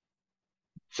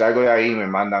 Salgo de ahí y me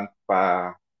mandan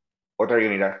para otra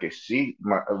unidad que sí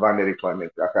van de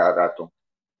deployment a cada rato.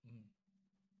 ujú.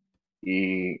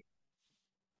 Y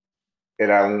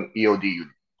era un EOD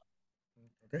unit.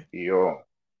 Ok. Y yo,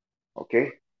 ok,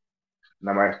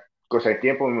 nada más cosa de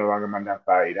tiempo me van a mandar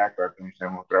para Irak para que me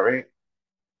hicieran otra vez.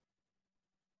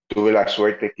 Tuve la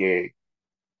suerte que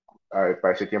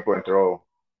para ese tiempo entró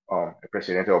el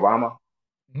presidente Obama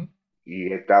Ujú,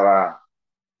 y estaba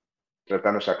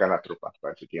tratando de sacar las tropas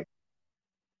para ese tiempo.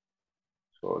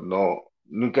 So, no,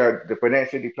 nunca, después de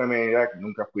ese deployment en Irak,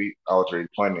 nunca fui a otro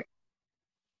deployment,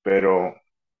 pero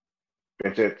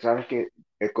pensé, ¿sabes qué?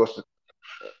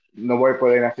 No voy a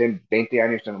poder hacer 20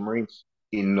 años en los Marines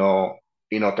y no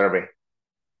otra vez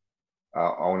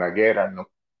a una guerra, ¿no?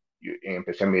 Y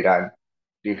empecé a mirar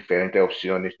diferentes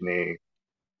opciones de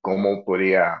cómo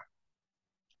podía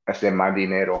hacer más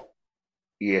dinero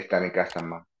y estar en casa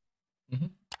más. ujú,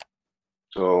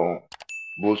 So,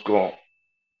 busco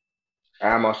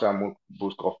Amazon,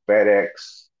 busco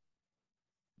FedEx,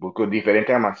 busco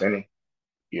diferentes almacenes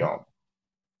y, ujú. um,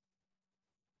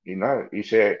 y nada,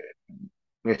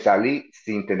 me salí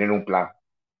sin tener un plan,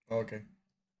 Ok. Y-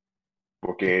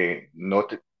 porque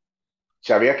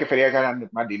sabía que quería ganar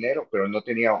más dinero, pero no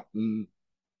tenía un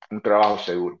trabajo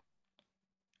seguro.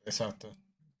 Exacto.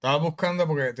 Estaba buscando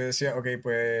porque te decía, ok,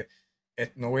 pues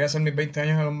no voy a hacer mis 20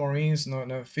 años en los Marines, no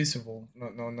es feasible,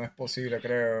 no es posible,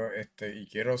 creo, y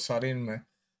quiero salirme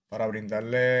para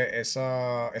brindarle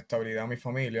esa estabilidad a mi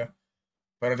familia,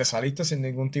 pero te saliste sin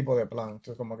ningún tipo de plan.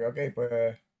 Entonces, como que, ok,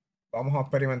 pues vamos a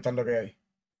experimentar lo que hay.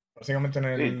 Básicamente en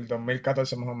Sí, el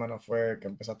 2014 más o menos fue que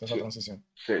empezaste esa sí, transición.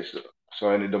 sí,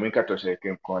 en el 2014,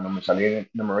 que cuando me salí en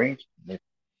the Marines,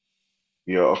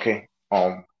 yo, ok,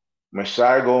 um, me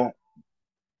salgo,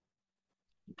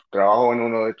 trabajo en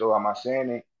uno de estos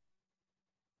almacenes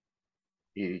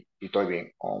y estoy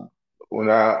bien.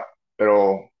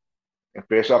 Pero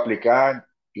empiezo a aplicar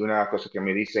y una cosa que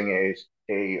me dicen es,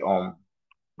 hey,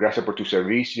 gracias por tu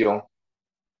servicio,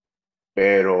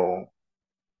 pero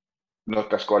no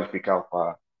estás cualificado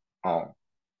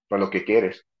para lo que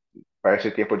quieres. Para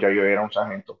ese tiempo ya yo era un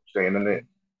sargento, estoy en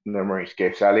the Marines,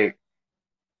 que sale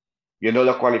viendo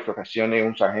la cualificación de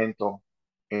un sargento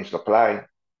en supply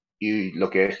y lo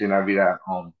que es en la vida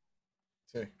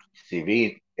Sí.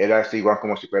 civil, era así igual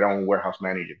como si fuera un warehouse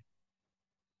manager.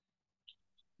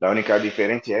 La única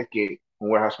diferencia es que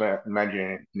un warehouse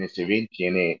manager en el civil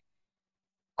tiene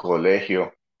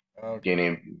colegio, Ah, ok.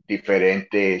 tiene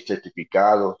diferentes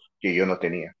certificados que yo no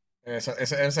tenía.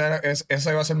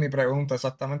 Esa iba a ser mi pregunta,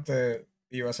 exactamente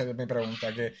iba a ser mi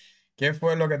pregunta. ¿Qué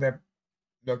fue lo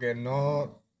que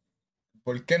no,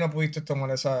 por qué no pudiste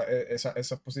tomar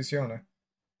esas posiciones?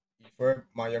 Y fue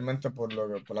mayormente por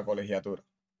la colegiatura,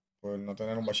 por no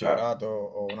tener un La- bachillerato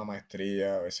o una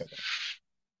maestría, etcétera.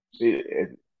 sí,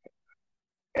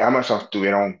 Amazon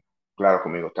estuvieron claro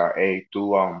conmigo, está, hey,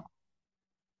 tú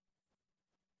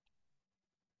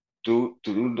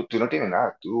no tienes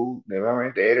nada, tú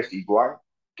realmente eres igual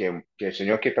que el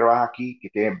señor que trabaja aquí, que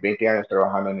tiene 20 años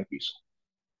trabajando en el piso.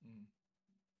 Mm.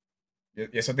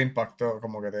 Y eso te impactó,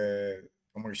 como que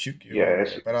shook you, Y como que,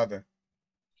 es, espérate.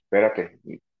 espérate,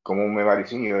 ¿cómo me va a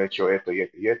decir? Yo he hecho esto y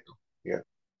esto y esto. Y él,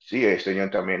 sí, el señor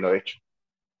también lo ha hecho,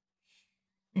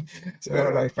 Sí,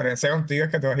 la pero diferencia contigo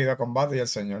es que tú has ido a combate y el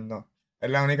señor no. Es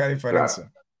la única claro,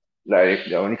 diferencia.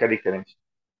 la única diferencia.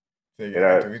 Sí, que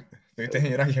Era, tuviste en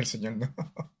Irak y el señor no.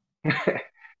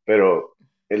 pero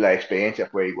la experiencia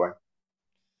fue igual.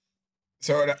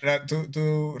 So,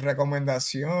 tu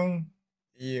recomendación,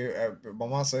 y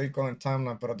vamos a seguir con el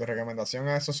timeline, pero tu recomendación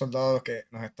a esos soldados que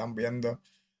nos están viendo,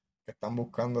 que están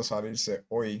buscando salirse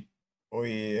hoy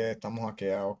estamos aquí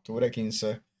a octubre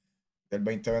 15 del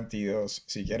 2022,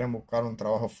 si quieren buscar un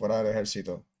trabajo fuera del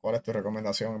ejército, ¿cuál es tu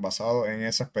recomendación basado en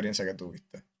esa experiencia que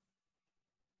tuviste?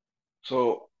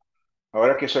 So,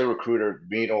 ahora que soy recruiter,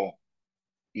 vino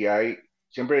y hay,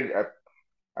 siempre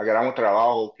agarramos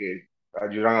trabajo que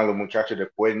ayudan a los muchachos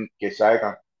después que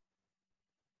salgan,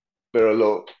 pero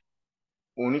lo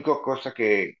único cosa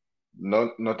que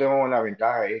no tenemos la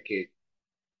ventaja es que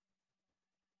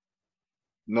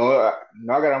no,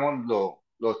 no agarramos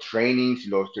los trainings,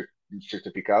 los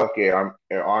certificados que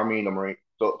el Army, los Marines,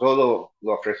 todo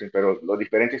lo ofrecen, pero los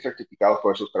diferentes certificados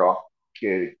por esos trabajos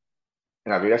que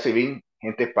en la vida civil,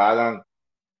 gente pagan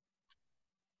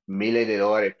miles de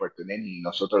dólares por tener y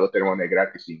nosotros lo tenemos de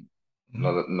gratis y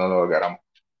Ujú. no lo agarramos.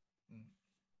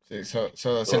 Sí,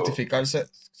 So, certificarse, o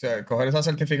sea, coger esas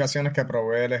certificaciones que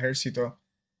provee el ejército,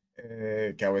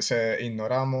 que a veces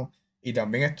ignoramos, y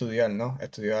también estudiar, ¿no?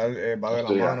 Estudiar va de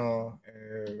la estudiar. mano,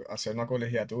 hacer una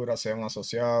colegiatura, sea un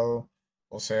asociado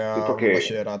o Sí, sea un porque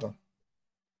bachillerato.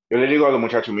 yo le digo a los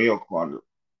muchachos míos cuando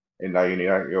en la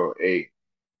unidad, yo, hey,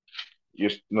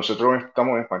 nosotros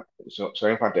estamos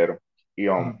soy infantero y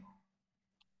Ujú,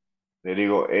 le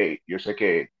digo, hey, yo sé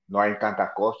que no hay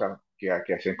tantas cosas que hay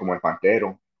que hacer como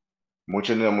infantero.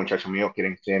 Muchos de los muchachos míos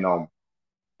quieren ser,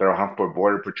 trabajar por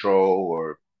Border Patrol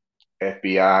o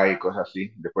FBI y cosas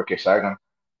así, después que salgan.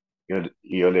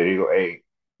 Y yo le digo, hey,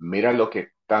 mira lo que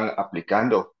están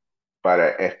aplicando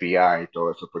para FBI y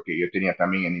todo eso, porque yo tenía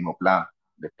también el mismo plan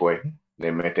después ujú.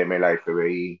 de meterme en la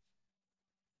FBI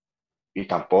y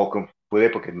tampoco pude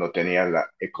porque no tenía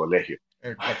el colegio.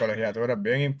 La colegiatura es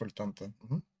bien importante.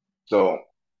 Ujú. So,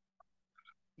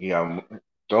 y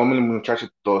todos mis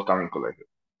muchachos, todos están en colegio.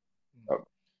 Uh,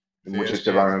 Sí, muchos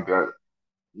se van, eso,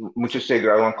 muchos se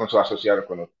gradúan con su asociado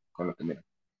cuando terminan.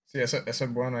 sí, eso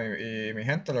es bueno. Y mi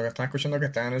gente, lo que están escuchando que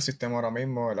están en el sistema ahora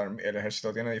mismo, el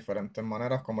ejército tiene diferentes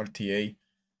maneras, como el TA.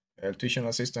 El Teaching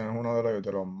Assistant es uno de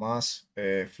los más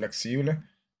flexibles,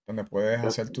 donde puedes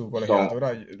hacer tu Son,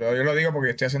 colegiatura. Yo lo digo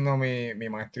porque estoy haciendo mi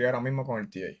maestría ahora mismo con el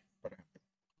TA, por ejemplo.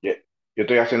 yeah, yo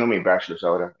estoy haciendo mi bachelor's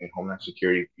ahora en Homeland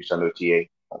Security usando el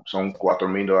TA. Son So,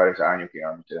 $4,000 al año que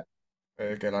Army te da.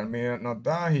 que el Army nos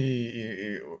da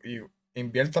y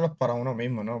inviértalos para uno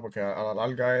mismo, ¿no? Porque a la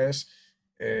larga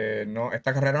no,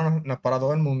 esta carrera no es para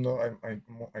todo el mundo.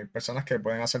 Hay personas que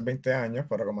pueden hacer 20 años,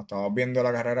 pero como estamos viendo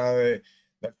la carrera de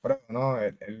Alfredo, ¿no?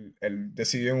 Él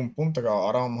decidió en un punto que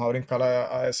ahora vamos a brincar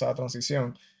a esa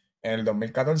transición. En el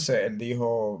 2014 él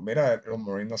dijo, mira, los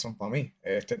Marines no son para mí.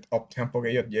 Este tiempo que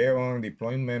ellos llevan,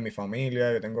 deployment, mi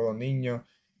familia, yo tengo 2 niños,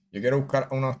 yo quiero buscar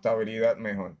una estabilidad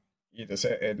mejor. Y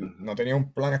entonces él Ujú. no tenía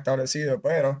un plan establecido,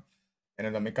 pero en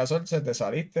el 2014 te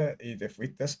saliste y te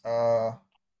fuiste a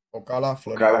Ocala,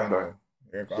 Florida Cada de flor. nuevo.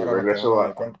 So, Ahora nos regreso quedamos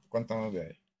a, ahí. Cuéntanos de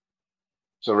ahí.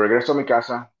 regreso a mi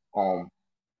casa,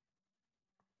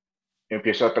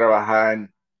 empiezo a trabajar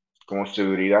como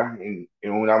seguridad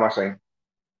en un almacén.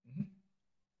 Ujú,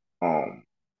 Um,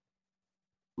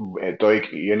 estoy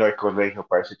yendo al colegio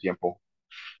para ese tiempo.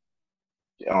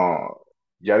 Uh,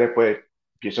 ya después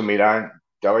empiezo a mirar,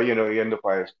 estaba yendo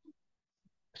para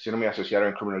haciendo mi asociado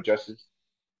en Criminal Justice.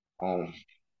 Um,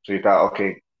 so yo estaba, ok,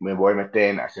 me voy a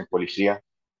meter en hacer policía.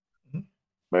 ujú.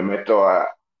 Me meto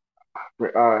a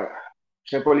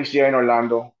ser policía en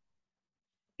Orlando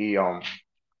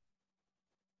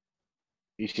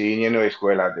y seguí yendo a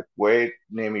escuela. Después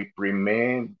de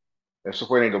eso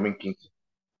fue en el 2015.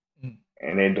 Ujú.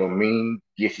 En el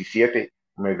 2017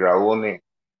 me gradué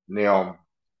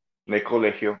en el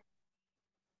colegio,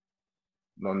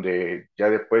 donde ya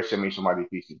después se me hizo más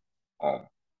difícil, um,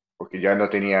 porque ya no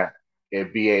tenía el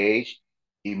BAH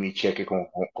y mi cheque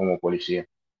como policía.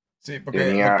 Sí,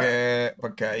 Tenía,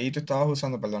 porque ahí tú estabas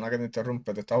usando, perdona que te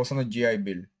interrumpa, te estabas usando el GI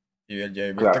Bill. Y el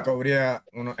GI Bill te claro, cubría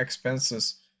unos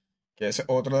expenses, que ese es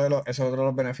otro de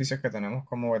los beneficios que tenemos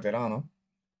como veteranos.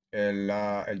 El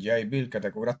GI Bill que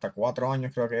te cubre hasta 4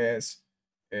 años, creo que es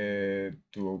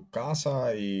tu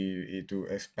casa y tus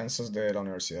expenses de la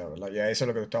universidad, ¿verdad? Y eso es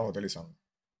lo que tú estabas utilizando.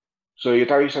 so yo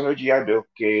estaba usando el GI Bill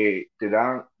que te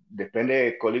dan, depende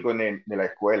del código de la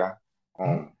escuela,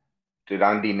 Ujú. te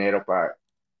dan dinero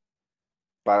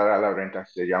para la renta,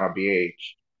 se llama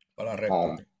BAH. Para la renta,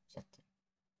 ok. Um, Exacto.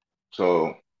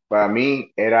 so, para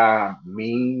mí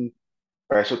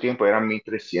para ese tiempo eran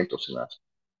 1,300 se me hace.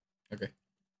 Ok.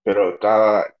 Pero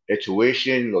estaba el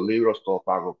tuition, los libros, todo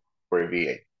pago por el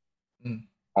VA. Mm,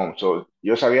 So,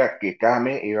 yo sabía que cada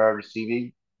mes iba a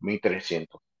recibir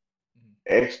 1,300. mm,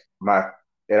 Es más,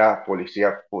 era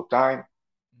policía full time.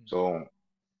 mm. So,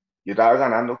 yo estaba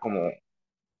ganando como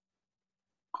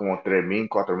 3,000,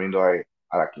 $4,000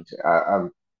 a la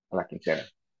quincena.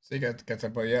 Sí, que te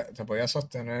podía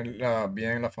sostener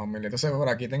bien la familia. Entonces, por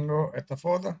aquí tengo esta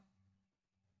foto.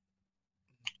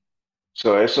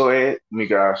 So, eso es mi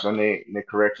graduación de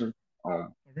correction.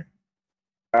 Um, Ok.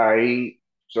 ahí,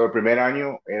 el primer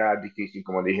año era difícil,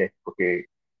 como dije, porque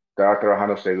estaba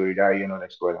trabajando seguridad y en la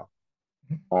escuela.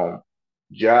 Ujú, Um,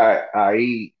 ya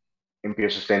ahí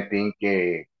empiezo a sentir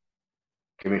que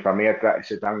mi familia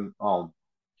se están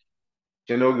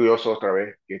siendo orgullosos otra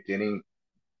vez,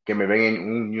 que me ven en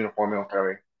un uniforme otra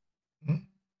vez. ujú.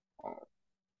 Um,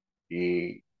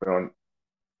 pero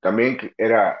también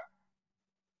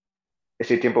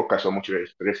ese tiempo causó mucho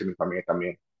estrés en mi familia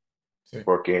también, Sí,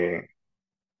 porque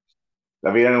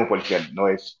la vida en un policía no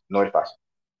es fácil.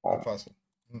 no es Um, fácil.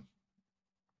 Ujú,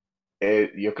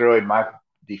 yo creo que es más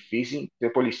difícil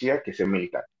ser policía que ser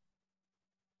militar.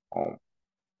 Um,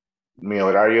 mi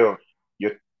horario, yo,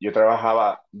 yo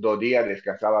trabajaba 2 días,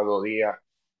 descansaba 2 días,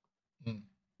 ujú,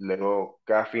 luego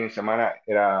cada fin de semana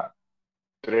era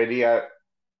 3 días,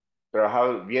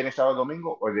 trabajaba viernes, sábado,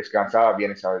 domingo o descansaba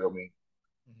viernes, sábado, y domingo.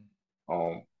 ujú,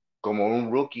 Um, como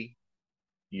un rookie,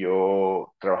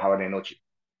 yo trabajaba de noche,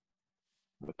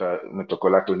 me tocó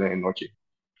la turno de noche.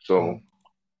 ujú. So,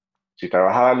 si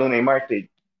trabajaba lunes y martes,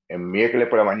 el miércoles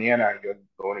por la mañana, yo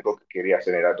lo único que quería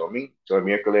hacer era dormir. So, el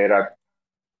miércoles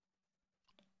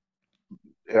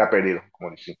era perdido,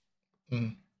 como decía. Ujú.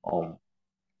 Um,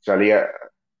 salía,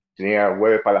 tenía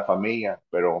jueves para la familia,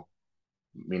 pero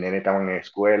mi nene estaba en la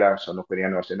escuela, so no quería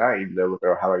no hacer nada y luego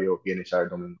trabajaba yo viernes, sábado,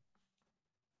 domingo.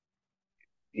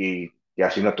 Y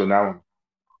así nos turnábamos.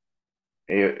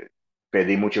 Eh,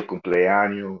 pedí muchos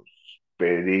cumpleaños,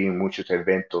 pedí muchos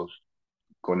eventos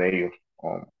con ellos,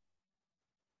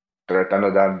 tratando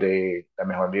de darle la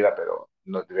mejor vida, pero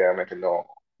realmente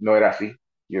no era así.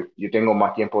 Yo tengo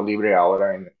más tiempo libre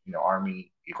ahora en la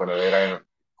Army y cuando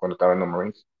estaba en los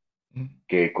Marines Ujú.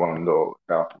 que cuando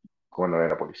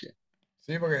era policía.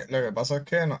 Sí, porque lo que pasa es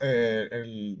que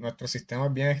nuestro sistema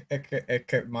es bien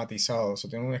esquematizado, eso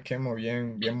tiene un esquema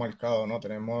bien marcado, ¿no?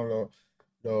 Tenemos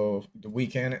los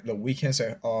weekends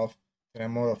off,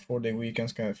 tenemos los 4-day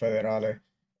weekends que federales,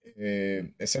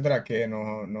 etcétera, que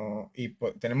y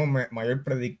pues, tenemos mayor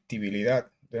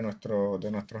predictibilidad de nuestros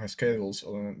schedules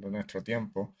o de nuestro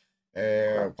tiempo.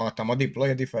 Claro. Cuando estamos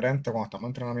deploy es diferente, cuando estamos en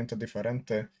entrenamiento es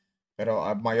diferente.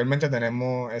 Pero mayormente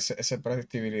tenemos esa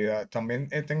predictibilidad. También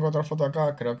tengo otra foto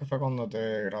acá, creo que fue cuando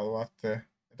te graduaste.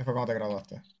 Este fue cuando te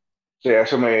graduaste. Sí,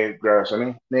 eso me graduación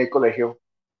en el colegio,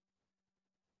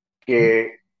 Ujú,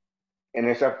 que en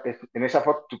esa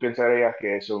foto tú pensarías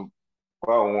que es un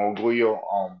orgullo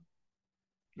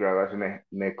graduarse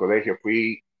en el colegio.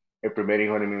 Fui el primer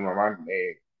hijo de mi mamá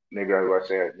de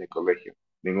graduarse en el colegio.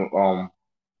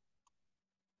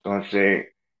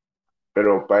 Entonces,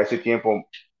 pero para ese tiempo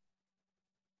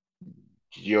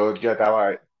yo ya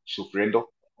estaba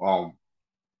sufriendo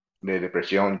de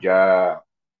depresión, ya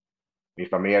mi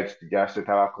familia ya se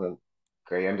estaba como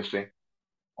cayéndose.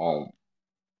 um,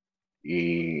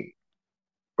 y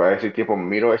para ese tiempo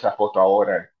miro esa foto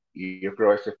ahora y yo creo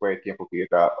que ese fue el tiempo que yo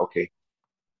estaba, ok,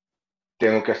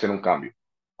 tengo que hacer un cambio.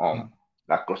 ujú,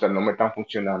 Las cosas no me están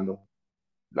funcionando,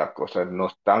 las cosas no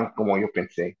están como yo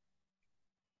pensé,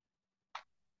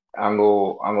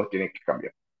 algo tiene que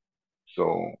cambiar. So,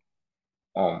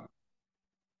 um,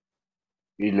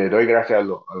 y le doy gracias a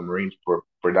los Marines por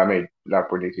darme la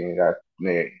oportunidad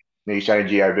de usar el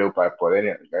GI Bill para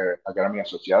poder agarrar mi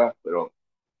asociada, pero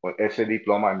pues, ese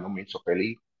diploma no me hizo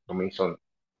feliz,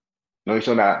 no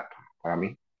hizo nada para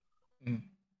mí, ujú.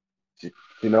 si-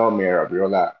 sino me abrió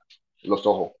los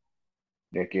ojos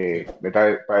de Sí, que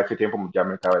para ese tiempo ya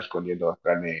me estaba escondiendo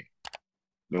atrás de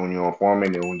un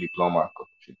uniforme, de un diploma,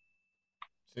 cosas así.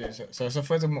 sí, ese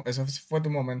fue tu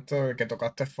momento de que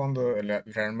tocaste fondo.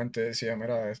 Realmente decía,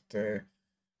 mira,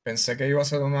 pensé que iba a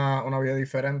ser una vida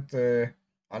diferente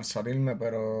al salirme,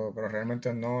 pero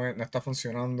realmente no está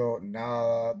funcionando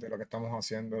nada de lo que estamos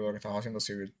haciendo, de lo que estamos haciendo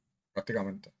civil,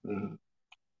 prácticamente. Ujú.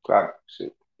 Claro,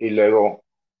 sí. Y luego,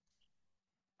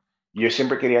 yo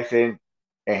siempre quería ser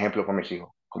ejemplo para mis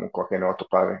hijos, como cualquier otro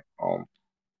padre.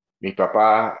 Mi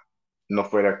papá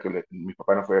mi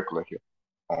papá no fue al colegio.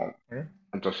 Um, ¿Ok?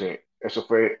 entonces, eso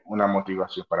fue una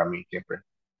motivación para mí siempre.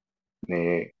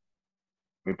 Eh,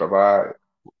 mi papá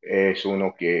es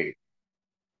uno que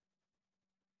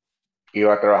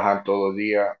iba a trabajar todo el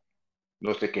día,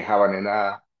 no se quejaba de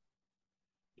nada,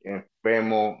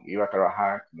 enfermo, iba a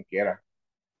trabajar como quiera.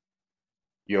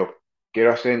 yo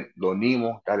quiero hacer lo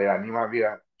mismo, darle la misma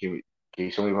vida que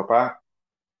hizo mi papá,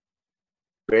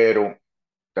 pero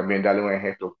también darle un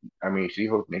ejemplo a mis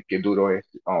hijos de qué duro es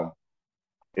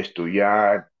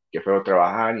estudiar, que fue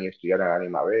trabajar y estudiar a la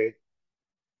misma vez.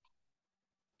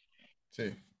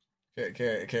 Sí.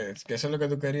 Que eso es lo que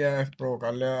tú querías es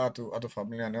provocarle a tu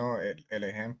familia, ¿no? El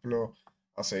ejemplo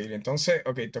a seguir. Entonces,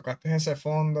 ok, tocaste ese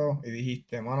fondo y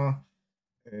dijiste, mano,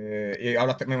 y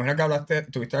hablaste, me imagino que hablaste,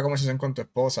 tuviste la conversación con tu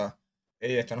esposa.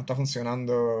 Ey, esto no está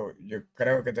funcionando. Yo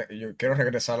creo que yo quiero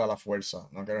regresar a la fuerza,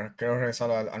 ¿no? Quiero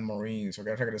regresar al Marines o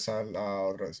quiero regresar a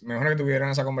otros. Me imagino que tuvieran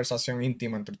esa conversación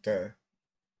íntima entre ustedes.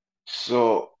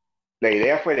 So, la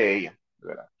idea fue de ella,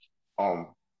 ¿verdad?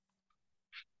 Um,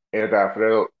 Era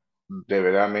Alfredo, de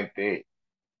verdaderamente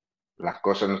las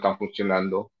cosas no están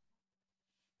funcionando.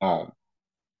 Um,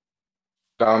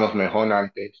 Estábamos mejor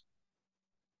antes.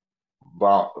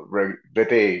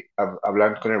 Vete a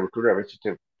hablar con el recruiter a ver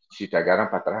si te agarran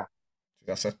para atrás. Si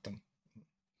te aceptan.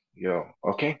 Yo,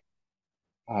 ok.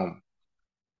 Um,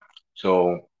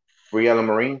 so, fui a los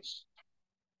Marines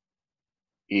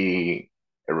y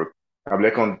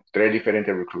hablé con tres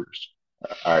diferentes recruiters.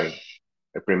 Ahí.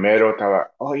 El primero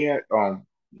estaba, oye,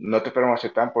 no te podemos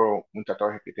aceptar por un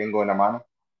tatuaje que tengo en la mano,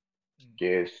 Mm,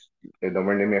 que es el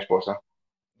nombre de mi esposa.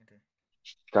 ok.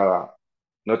 Estaba,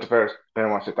 no te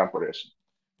podemos aceptar por eso.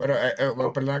 Pero,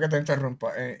 Oh, perdona que te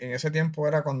interrumpa. En ese tiempo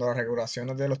era cuando las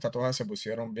regulaciones de los tatuajes se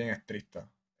pusieron bien estrictas.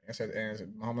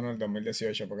 Más o menos en el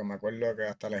 2018, porque me acuerdo que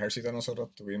hasta el ejército de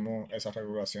nosotros tuvimos esas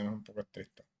regulaciones un poco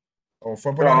estrictas. ¿O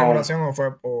fue por la um, regulación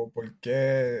o por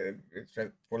qué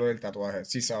fue lo del tatuaje?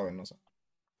 Sí sabes, no sé.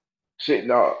 sí,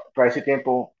 no, para ese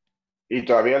tiempo, y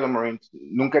todavía los Marines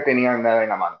nunca tenían nada en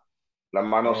la mano. La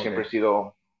mano Ok. siempre ha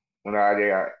sido una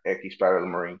área X para los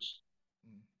Marines.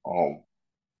 Mm, Um,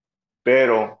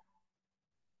 pero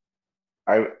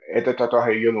este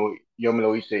tatuaje yo me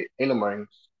lo hice en los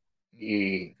Marines mm,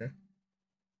 y, ok.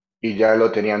 y ya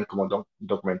lo tenían como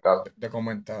documentado. De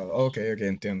comentado. Ok, ok,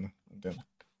 entiendo. Entiendo.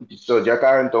 So, ya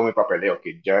estaba en todo mi papeleo,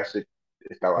 que ya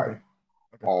estaba Ok, ahí.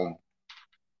 ok, Um,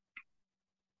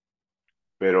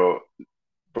 pero,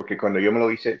 porque cuando yo me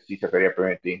lo hice, sí se podía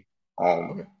permitir.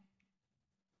 ok.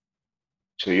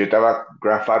 So, yo estaba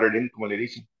grandfathered in, como le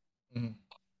dicen. Ujú.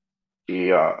 Y,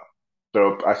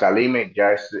 pero a salirme,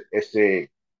 ya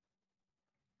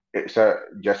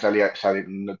ya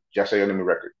ya salió de mi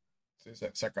record. Sí,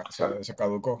 Sal- se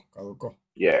caducó, caducó.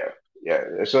 Yeah, yeah.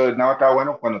 Eso no estaba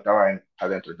bueno cuando estaba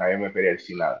adentro. Nadie me quería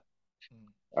decir nada.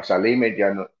 Mm, A salirme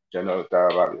ya no estaba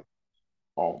válido.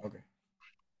 Um, ok.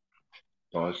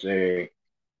 entonces,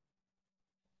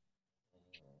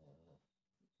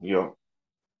 yo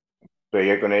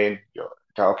pegué con él. Yo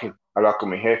estaba aquí, hablaba con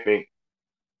mi jefe.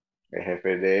 El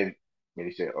jefe de él me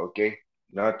dice, ok,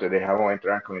 no, te dejamos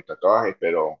entrar con el tatuaje,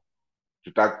 pero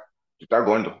tú estás, tú estás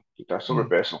gordo, tú estás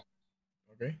Mm, sobrepeso.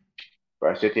 ok.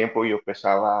 Para ese tiempo yo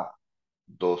pesaba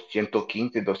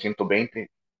 215,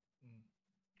 220 Mm.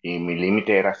 y mi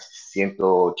límite era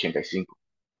 185.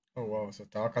 Oh, wow, o sea,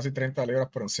 estaba casi 30 libras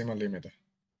por encima del límite.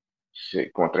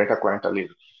 Sí, como 30, 40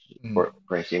 litros Mm,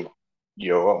 por encima.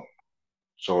 Yo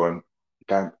soy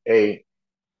hey,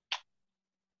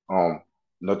 um,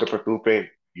 no te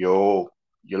preocupes, yo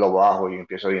lo bajo y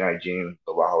empiezo a ir al gym,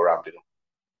 lo bajo rápido.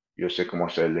 Yo sé cómo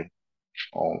hacerle.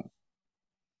 Um,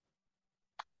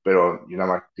 pero yo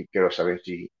nada más quiero saber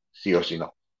si sí o si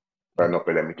no, para mm, no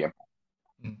perder mi tiempo.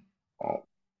 mm, Um,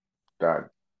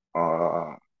 tal.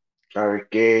 Ah, ¿Sabes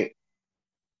qué?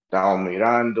 Estamos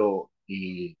mirando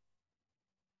y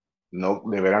no,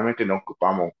 de verdaderamente no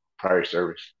ocupamos prior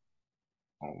service.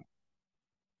 Um,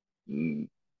 mm,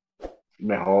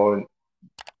 Mejor,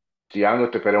 si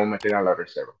algo te queremos meter a la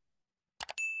reserva.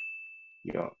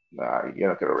 Yo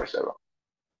no quiero reserva.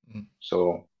 mm,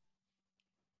 So,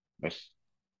 me-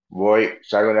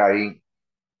 salgo de ahí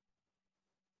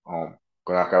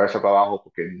con la cabeza para abajo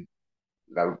porque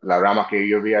la rama que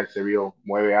yo había servido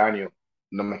 9 años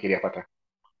no me quería para atrás.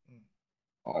 mm,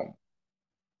 Um,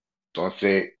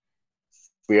 entonces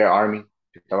fui a Army,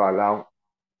 que estaba al lado,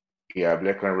 y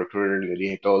hablé con el recruiter, le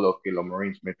dije todo lo que los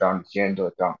Marines me estaban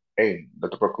diciendo. Hey, no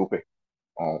te preocupes.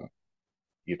 Um,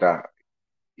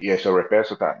 y el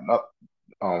sobrepeso está, no,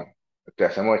 um, te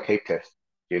hacemos el tape test,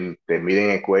 que te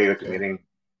miden el cuello, te sí, miden sí.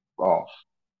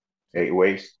 el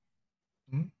waist.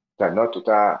 Mm, O sea, no, tú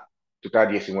estás a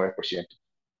 19%,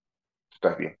 tú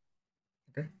estás bien.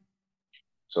 ok.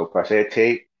 So, pasé el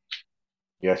tape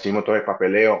y hicimos todo el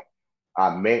papeleo.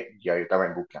 A mes ya yo estaba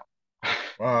en busca.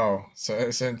 Wow,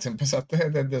 empezaste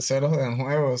desde cero de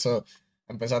nuevo.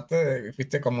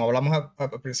 Fuiste como hablamos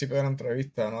al principio de la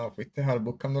entrevista, ¿no? Fuiste al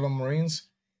Buscando los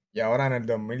Marines y ahora en el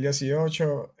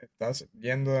 2018 estás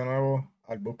yendo de nuevo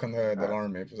al bootcamp del Ah,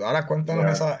 Army. Pues ahora cuéntanos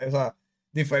ya, esa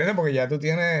diferencia, porque ya tú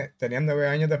tenías 9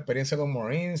 años de experiencia con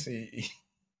Marines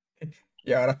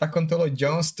y ahora estás con todos los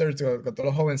youngsters, con todos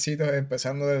los jovencitos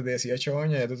empezando de 18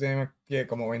 años, ya tú tienes que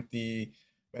como 20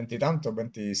 y tantos,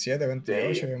 27, sí,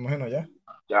 28, me imagino ya.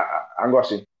 ya, algo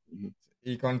así. Ujú.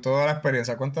 Y con toda la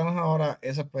experiencia, cuéntanos ahora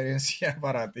esa experiencia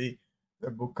para ti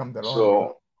del bootcamp del Army.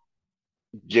 So,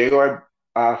 llego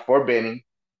a Fort Benning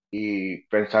y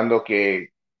pensando que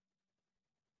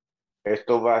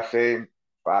esto va a ser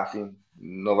fácil,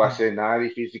 no va a Mm. ser nada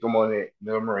difícil como de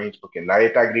los Marines, porque nadie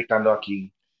está gritando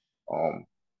aquí, um,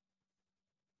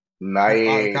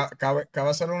 Bueno, nadie, cabe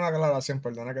hacer una aclaración,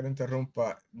 perdona que te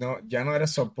interrumpa. No, ya no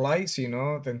eres supply,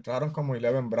 sino te entraron como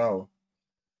 11 Bravo,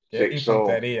 que es sí,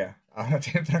 infantería. Ahora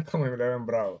te entran como 11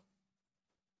 Bravo.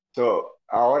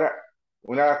 ahora,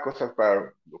 una de las cosas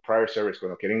para los prior service,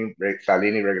 cuando quieren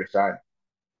salir y regresar,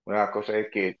 una de las cosas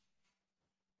es que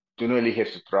tú no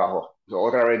eliges tu trabajo.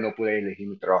 Otra vez no pude elegir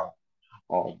mi trabajo.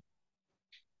 Um,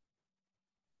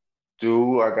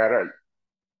 Tú agarras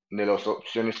de las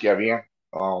opciones que había.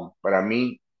 Para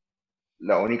mí,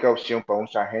 la única opción para un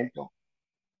sargento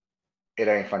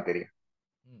era infantería.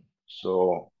 Mm.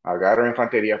 So, agarro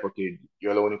infantería porque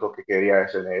yo lo único que quería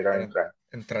hacer era Era entrar.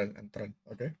 entrar,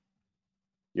 ¿ok?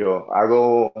 Yo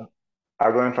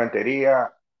hago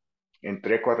infantería, en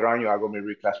 3 4 años hago mi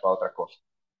reclass para otra cosa.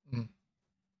 Mm.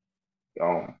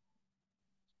 Um,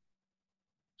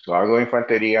 so hago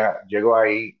infantería, llego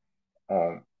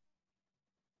um,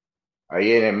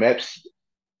 ahí en el MEPS,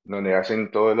 donde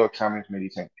hacen todos los exámenes, me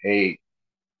dicen, hey,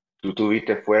 tú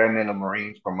tuviste fuera en los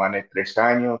Marines por más de 3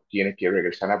 años, tienes que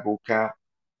regresar a bootcamp,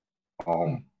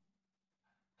 um, Mm.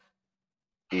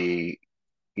 y,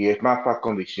 y es más para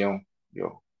condición.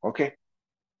 Yo, ok,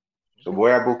 so Ok.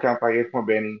 voy a bootcamp para ir por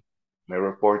Benny, me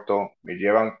reporto, me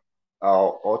llevan a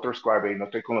otro squad, y no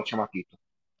estoy con los chamaquitos.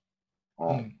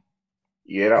 Um, Mm.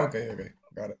 y era Ok, ok,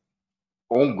 got it.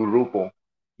 un grupo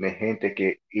de gente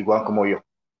que, igual como yo,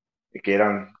 que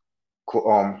eran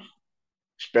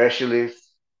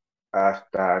specialists,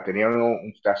 hasta tenían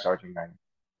un staff sergeant ahí,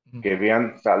 Mm. que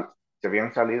se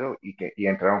habían salido y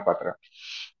entraron para atrás.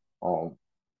 Um,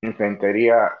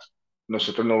 Infantería,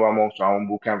 nosotros no vamos a un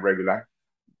bootcamp regular.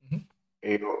 Ujú.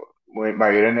 La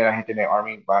mayoría de la gente en el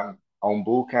Army van a un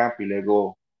bootcamp y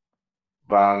luego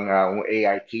van a un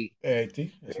AIT AIT,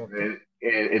 exacto.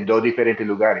 en dos diferentes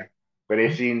lugares. Pero Mm.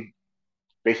 es sin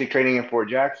Basic Training en Fort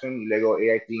Jackson y luego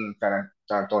AIT en San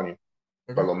Antonio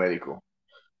para Ok, los médicos.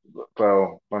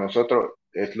 Pero para nosotros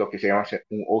es lo que se llama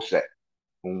un OSET,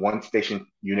 un One Station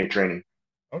Unit Training,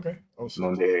 ok, all set.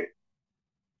 donde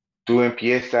tú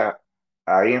empiezas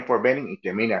ahí en Fort Benning y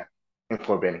terminas en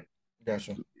Fort Benning.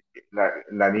 Gotcha.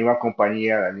 La misma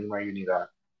compañía, la misma unidad.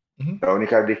 Ujú. La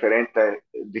única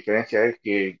diferencia es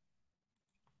que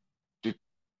tú,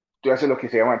 tú haces lo que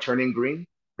se llama Turning Green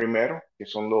primero, que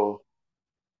son los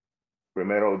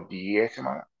primeros 10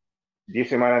 semanas, 10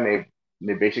 semanas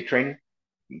de Basic Training,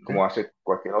 Ok, como hace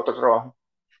cualquier otro trabajo.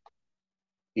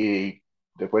 Y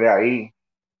después de ahí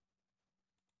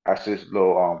haces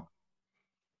lo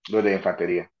de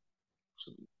infantería,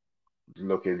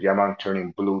 lo que llaman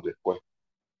Turning Blue después.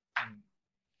 mm.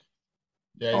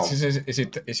 Y ahí sí, Um, sí, sí,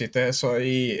 hiciste eso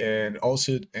ahí en All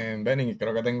Suit en Benning. Y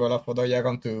creo que tengo la foto ya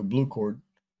con tu Blue Cord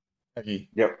aquí.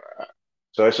 yep.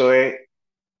 So eso es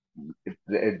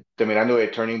terminando de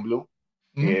Turning Blue,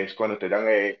 Ujú. que es cuando te dan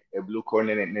el Blue Corn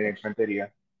en la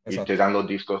infantería y te Exacto. dan los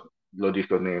discos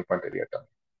de infantería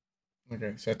también.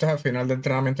 Ok, so esto es al final del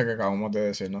entrenamiento que acabamos de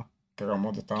decir, ¿no? Que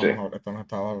acabamos de Sí, esto nos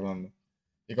estaba hablando.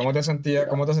 ¿Y cómo ya. te sentías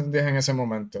en ese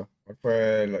momento? ¿Cuál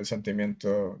fue el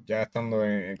sentimiento ya estando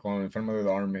con el enfermo de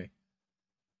The Army,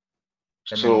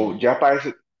 So terminando? ya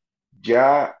parece,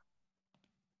 ya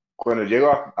cuando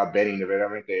llego a Benning,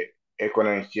 verdaderamente, es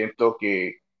cuando siento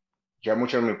que ya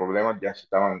muchos de mis problemas ya se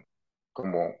estaban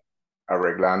como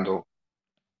arreglando.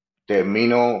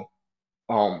 Termino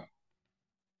um,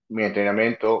 mi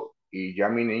entrenamiento y ya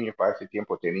mis niños para ese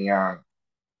tiempo tenían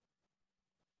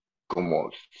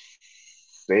como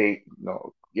 6,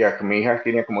 no, ya que mi hija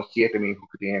tenía como 7, mi hijo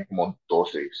que tenía como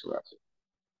 12.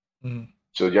 Ujú.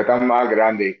 So, ya están más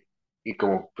grandes y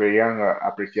como podían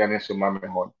apreciar eso más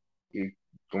mejor. Y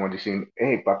como dicen,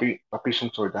 hey, papi es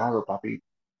un soldado, papi.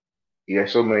 Y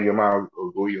eso me dio más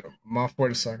orgullo. Más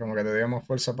fuerza, como que te dio más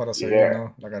fuerza para seguir, Yeah.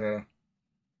 ¿no? La carrera.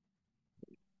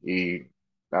 Y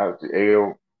nada,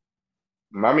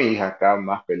 más mi hija estaba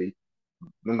más feliz.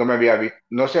 Nunca me había visto,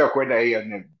 no se acuerda ella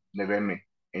de verme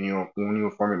en un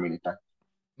uniforme militar.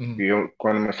 Ujú, Y yo,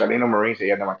 cuando me salí en los Marines,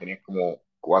 ella nada más tenía como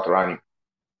 4 años.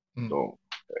 ujú. So,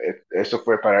 Eso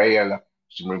fue para ella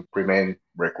su primer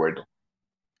recuerdo.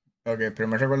 Ok,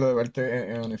 primer recuerdo de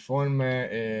verte en uniforme,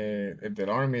 el del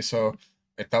Army. So,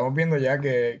 estamos viendo ya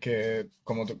que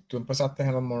como tú empezaste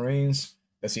en los Marines,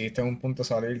 decidiste en un punto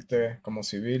salirte como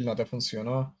civil, no te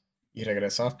funcionó y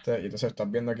regresaste. Y entonces estás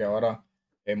viendo que ahora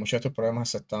muchos de tus problemas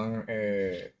se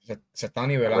están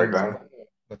nivelando, Arreglar. ¿no?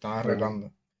 Se están Ujú. arreglando.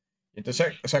 Y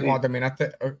entonces, o sea, cuando Sí,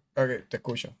 terminaste, ok, te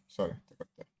escucho, sorry, te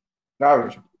corté, te no,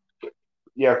 escucho.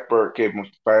 ya, porque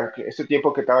para ese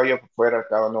tiempo que estaba yo fuera,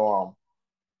 estaba no,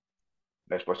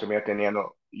 la esposa mía tenía,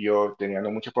 no, yo tenía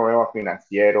no, muchos problemas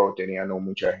financieros, tenía no,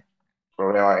 muchos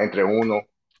problemas entre uno,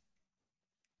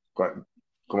 cua-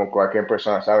 como cualquier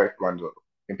persona sabe, cuando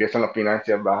empiezan las finanzas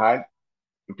a bajar,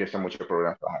 empiezan muchos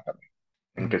problemas a bajar también,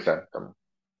 Ujú. empiezan también.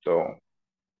 So,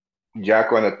 ya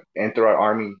cuando entro al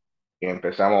Army y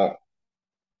empezamos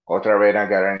otra vez a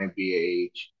ganar en el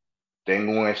BAH,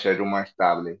 tengo un schedule más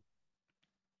estable,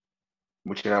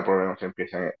 muchos de los problemas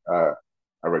empiezan a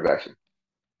arreglarse.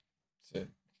 Sí.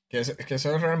 Que eso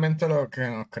es realmente lo que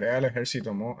nos crea el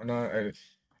ejército. No,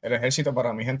 el ejército,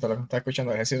 para mi gente, lo que está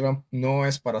escuchando, el ejército no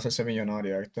es para hacerse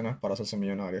millonario. Esto no es para hacerse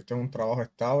millonario. Esto es un trabajo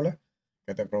estable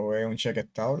que te provee un cheque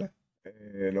estable.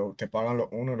 Te pagan los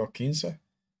 1 y los 15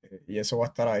 y eso va a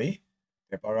estar ahí.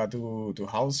 Te paga tu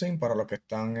housing para los que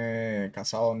están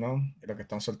casados, ¿no? Y los que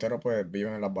están solteros, pues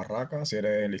viven en las barracas, si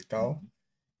eres listado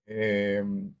eh,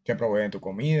 que proveen tu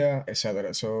comida, etcétera.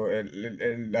 Eso,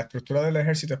 la estructura del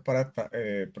ejército es para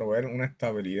proveer una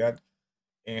estabilidad,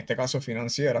 en este caso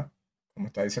financiera, como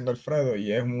está diciendo Alfredo,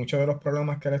 y es muchos de los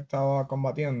problemas que él estaba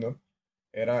combatiendo.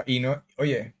 Y no,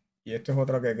 oye, y esto es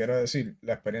otra que quiero decir,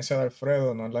 la experiencia de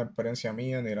Alfredo no es la experiencia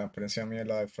mía, ni la experiencia mía es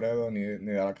la de Alfredo, ni de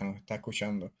la que nos está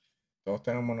escuchando. Todos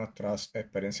tenemos nuestras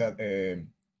experiencias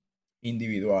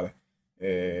individuales.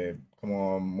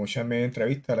 Como muchas de mis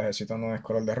entrevistas, el ejército no es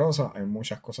color de rosa, hay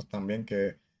muchas cosas también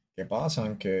que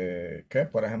pasan, que,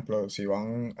 por ejemplo, si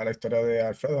van a la historia de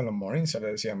Alfredo en los Marines, se le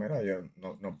decía, mira, yo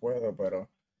no puedo, pero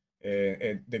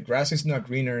the grass is not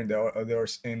greener in the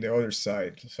other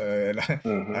side. O sea, la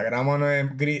Ujú. grama no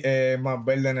es más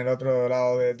verde en el otro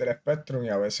lado del espectro y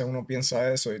a veces uno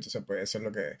piensa eso y entonces pues eso es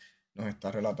lo que nos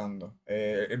está relatando.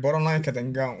 El bottom line es que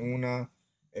tenga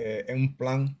un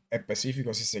plan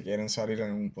específico si se quieren salir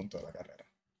en un punto de la carrera.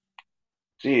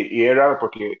 Sí, y es raro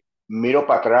porque miro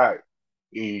para atrás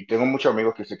y tengo muchos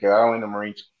amigos que se quedaron en los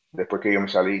Marines después que yo me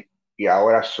salí y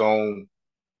ahora son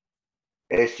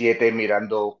E7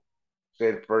 mirando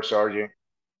ser First Sergeant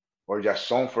o ya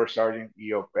son First Sergeant y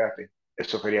yo, espérate,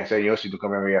 eso quería hacer yo si nunca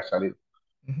me había salido.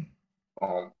 Ujú.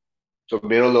 Um, so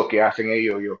miro lo que hacen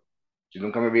ellos, yo, si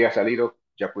nunca me había salido,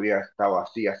 ya podría estar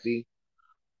así, así,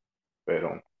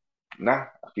 pero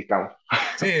nada, aquí estamos.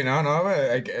 Sí, no,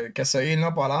 hay que seguir,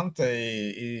 ¿no? Para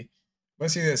adelante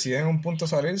pues si deciden un punto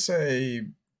salirse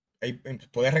y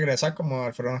puedes regresar como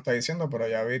Alfredo nos está diciendo, pero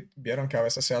ya vieron que a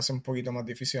veces se hace un poquito más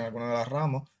difícil en alguna de las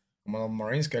ramas, como los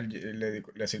Marines, que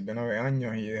le sirvió 9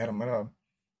 años y dijeron, mira,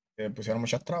 pusieron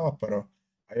muchas trabas, pero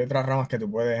hay otras ramas que tú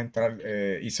puedes entrar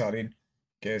y salir.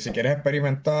 Que si quieres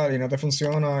experimentar y no te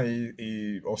funciona,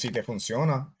 o si te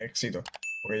funciona, éxito.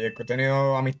 Porque yo he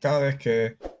tenido amistades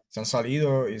que se han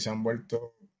salido y se han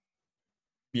vuelto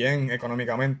bien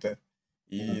económicamente.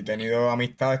 Y he tenido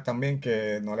amistades también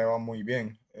que no le van muy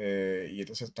bien. Y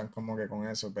entonces están como que con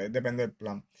eso. Pues depende del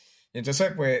plan. Y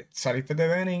entonces, pues, saliste de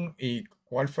Benin y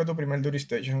 ¿cuál fue tu primer duty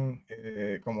station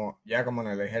como en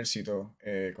el ejército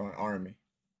con el Army?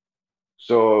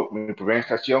 So, mi primera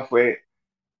estación fue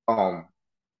um,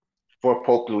 Fort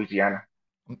Polk, Louisiana.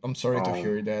 I'm sorry to Um,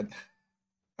 hear that.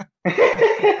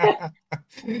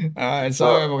 Él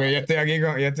sabe so, porque yo estoy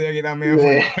aquí también en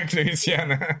Fort Park,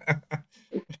 Louisiana.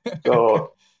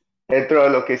 so, entro a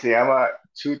lo que se llama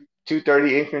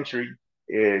 230 Infantry,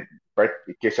 eh,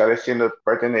 que sale siendo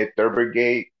parte de 3rd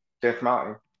Brigade, 10th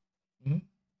Mountain, Ujú.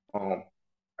 um,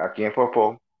 aquí en Fort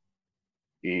Polk.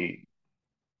 Y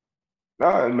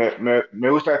no, me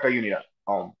gusta esta unidad.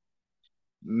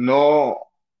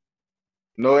 No,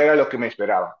 no era lo que me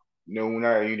esperaba, no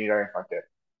una unidad de infantería.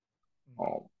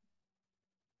 Um,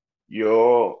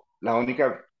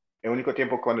 el único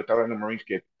tiempo cuando estaba en los Marines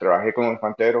que trabajé como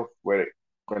infantero fue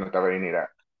cuando estaba en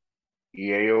Irak.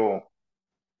 Y ellos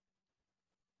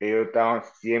estaban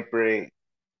siempre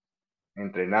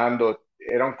entrenando,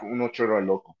 eran unos chorros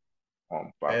locos.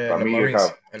 Para Los mí, yo estaba,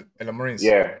 Marines. Los Marines.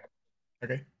 yeah.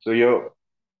 Ok. So yo,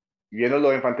 viendo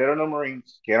los infanteros de los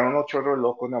Marines, que eran unos chorros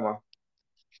locos nada más,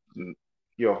 mm,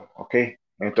 yo, ok,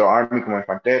 entro a Army como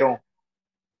infantero,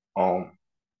 um,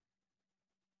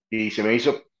 y se me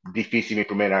hizo difícil mi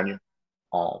primer año,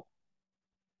 um,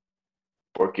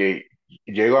 porque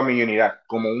llego a mi unidad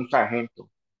como un sargento,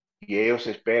 y ellos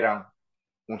esperan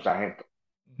un sargento.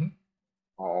 Ujú.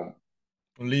 Um,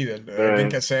 Un líder, alguien pero,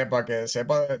 que sepa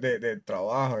de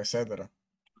trabajo, etcétera.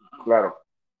 claro,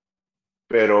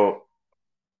 pero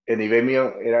el nivel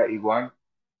mío era igual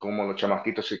como los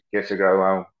chamaquitos que se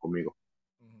graduaron conmigo,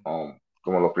 Ujú.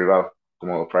 como los privados,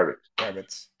 como los privates.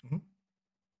 Privates. Ujú.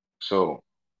 So,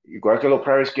 igual que los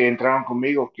privates que entraron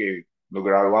conmigo, que nos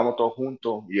graduamos todos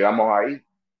juntos, llegamos ahí,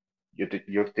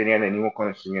 yo tenía el mismo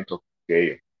conocimiento que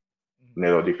ellos, Ujú. de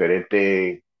los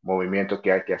diferentes movimientos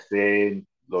que hay que hacer,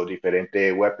 los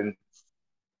diferentes weapons,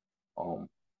 um,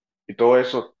 y todo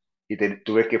eso, y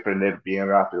tuve que aprender bien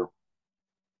rápido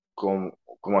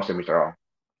cómo hacer mi trabajo.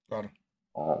 Claro.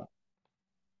 Um,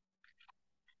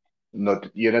 no,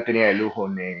 yo no tenía el lujo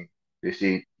ni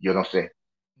decir, yo no sé.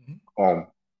 Ujú. Um,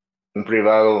 un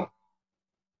privado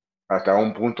hasta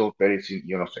un punto, pero sí,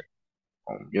 yo no sé.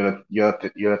 Yo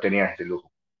no tenía ese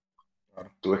lujo.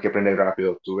 Claro. Tuve que aprender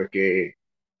rápido, tuve que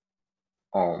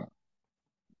um,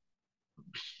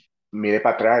 miré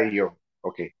para atrás y yo,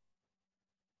 ok,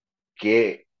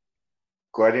 ¿qué,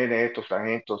 ¿cuáles de estos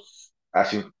agentes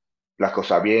hacen las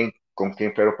cosas bien? ¿Con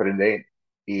quién puedo aprender?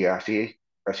 Y así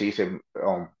hice,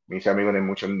 me hice amigo de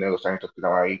muchos de los agentes que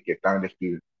estaban ahí, que están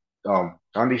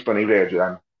disponibles a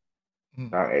ayudarme. Ujú.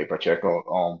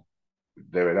 Pacheco,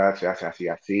 de verdad se hace así,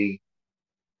 así.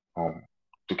 Um,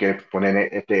 tú quieres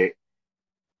poner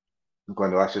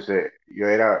cuando haces, yo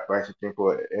era, para ese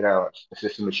tiempo, era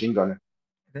Assistant Machine Gunner,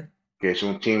 Ok. que es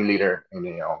un team leader en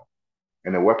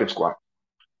el Weapon Squad.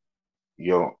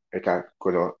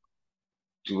 Cuando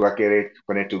tú vas a querer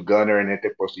poner tu gunner en esta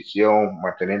posición,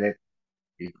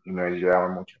 y me ayudaba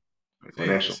mucho con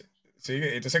Sí, eso. sí, sí,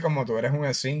 entonces como tú eres un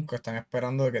E5, están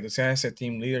esperando de que tú seas ese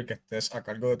team leader que estés a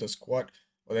cargo de tu squad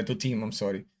o de tu team, I'm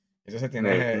sorry. Entonces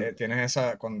Eh, tienes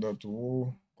esa, cuando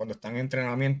están en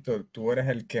entrenamiento, tú eres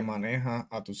el que maneja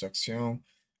a tu sección,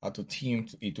 a tu team,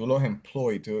 y tú los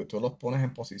employ, tú los pones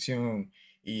en posición,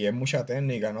 y es mucha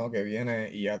técnica, ¿no? Que viene,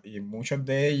 y muchos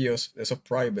de ellos, esos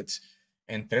privates,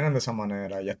 entrenan de esa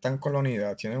manera, ya están con la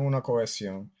unidad, tienen una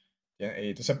cohesión, y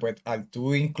entonces pues al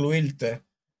tú incluirte,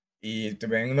 y te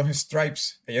ven los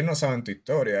stripes. Ellos no saben tu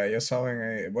historia. Ellos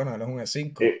saben, bueno, él es un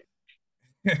E5. eh,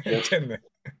 eh, ¿Entiendes?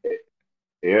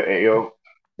 ellos, ellos-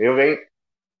 ellos ven,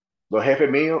 los jefes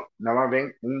míos nada más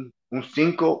ven un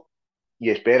 5 y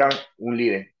esperan un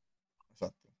líder.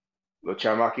 Exacto. Los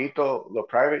chamaquitos, los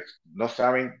privates, no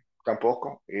saben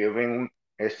tampoco. Ellos ven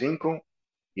el 5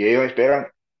 y ellos esperan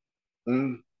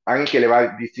alguien que le va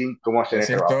a decir cómo hacer el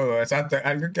Decir trabajo. todo, exacto.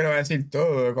 Alguien que le va a decir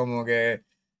todo, como que,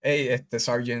 hey,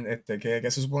 Sergeant,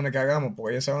 ¿qué se supone que hagamos?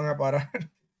 Porque ellos se van a parar.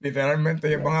 Literalmente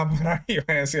ellos van Yeah, a parar y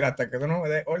van a decir hasta que tú no me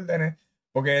des órdenes,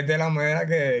 porque es de la manera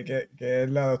que es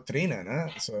la doctrina, ¿no?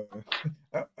 So,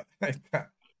 ahí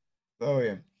está. Todo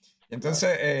bien. Y yeah.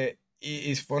 entonces,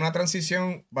 y fue una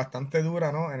transición bastante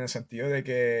dura, ¿no? En el sentido de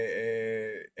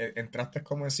que entraste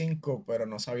como de 5 pero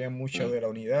no sabías mucho Mm. de la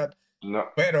unidad, No,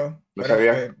 no pero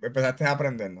sabía. empezaste a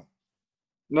aprender, ¿no?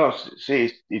 No,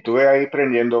 sí, y estuve ahí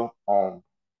aprendiendo.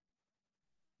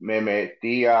 Me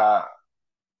metí a,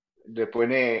 después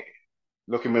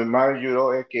lo que me más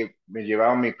ayudó es que me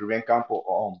llevaban a mi primer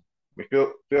campo, mi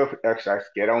field of exercise,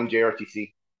 que era un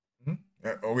JRTC.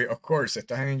 Ujú. Of course,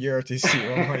 estás en JRTC,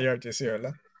 vamos a JRTC,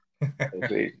 ¿verdad?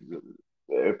 Sí,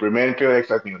 el primer field of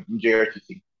exercise mío, un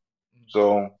JRTC.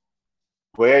 So,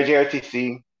 fue a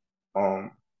JRTC,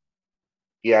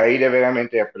 y ahí de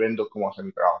verdaderamente aprendo cómo hacer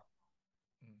mi trabajo.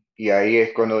 Y ahí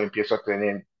es cuando empiezo a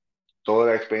tener todas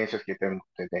las experiencias que tengo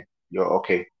que tener. Yo, ok,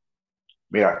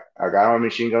 mira, agarramos el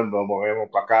machine gun, nos movemos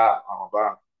para acá, vamos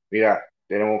para, mira,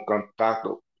 tenemos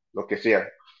contacto, lo que sea.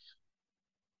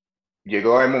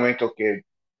 Llegó el momento que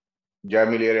ya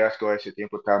mi liderazgo a ese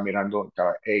tiempo estaba mirando,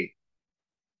 estaba, hey,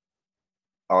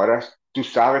 ahora tú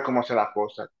sabes cómo hacer las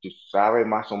cosas, tú sabes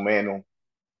más o menos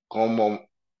cómo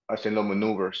hacer los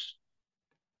maneuvers,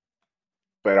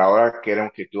 pero ahora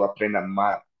queremos que tú aprendas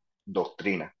más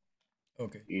doctrina.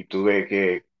 Ok. Y tuve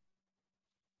que,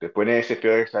 después de ese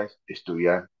field exercise,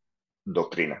 estudiar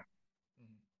doctrina.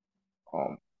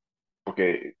 Um,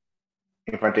 porque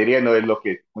infantería no es lo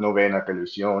que uno ve en la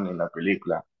televisión, en la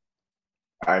película.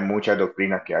 Hay mucha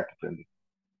doctrina que hay que aprender.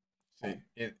 Sí,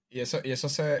 eso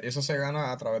se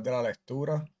gana a través de la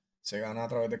lectura, se gana a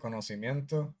través de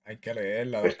conocimiento, hay que leer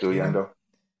la doctrina. Estudiando,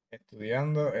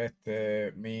 Estudiando,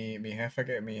 mi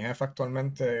jefe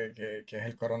actualmente, que es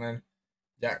el coronel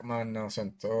Jackman, nos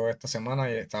sentó esta semana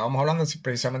y estábamos hablando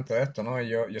precisamente de esto, ¿no? Y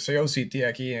yo soy OCT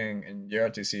aquí en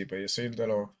JRTC, pero yo soy de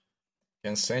los que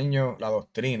enseño la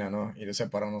doctrina, ¿no? Y dice,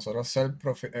 para nosotros ser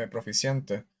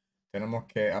proficientes, tenemos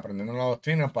que aprendernos la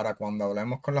doctrina para cuando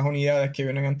hablemos con las unidades que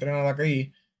vienen a entrenar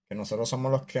aquí, que nosotros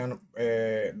somos los que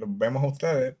los vemos a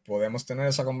ustedes, podemos tener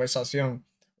esa conversación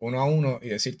uno a uno y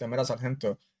decirte, mira,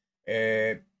 sargento,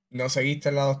 no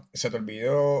seguiste se te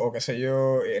olvidó o qué sé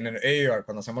yo, en el AR,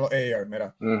 cuando hacemos los AR,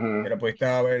 mira, que Ujú, lo pudiste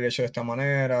haber hecho de esta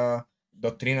manera,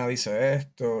 doctrina dice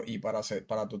esto, y para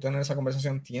tú tener esa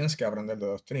conversación tienes que aprender de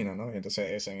doctrina, ¿no? Y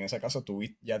entonces en ese caso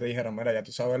ya te dijeron, mira, ya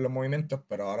tú sabes los movimientos,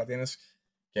 pero ahora tienes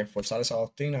que enforzar esa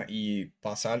doctrina y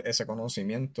pasar ese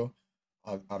conocimiento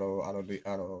al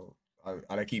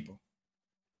equipo.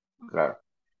 claro.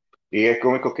 Y es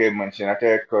cómico que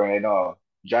mencionaste al coronel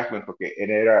Jackman, porque él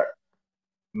era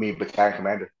mi battalion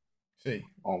commander. Sí,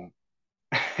 Um,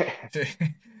 sí, sí,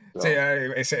 so,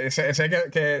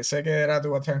 sé que era tu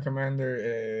Battalion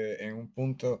Commander en un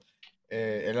punto.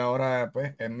 Él ahora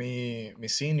pues es mi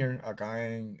senior acá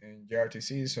en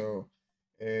JRTC, so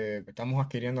estamos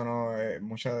adquiriendo, ¿no?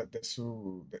 Mucha de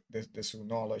su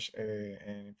knowledge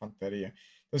en infantería.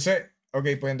 Entonces, ok,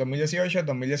 pues en 2018,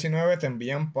 2019 te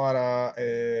envían para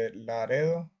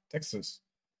Laredo, Texas,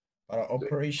 para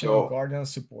Operational so, Guardian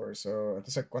Support.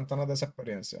 Entonces, cuéntanos de esa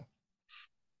experiencia.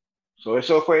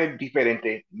 eso fue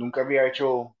diferente. Nunca había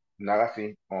hecho nada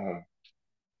así.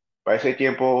 Para ese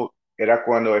tiempo era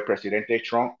cuando el presidente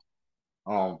Trump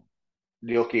um,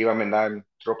 dijo que iba a mandar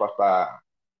tropas para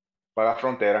la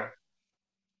frontera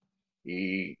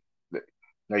y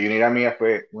la unidad mía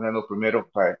fue uno de los primeros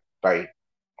para ir.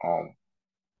 Um,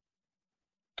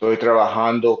 Estoy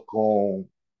trabajando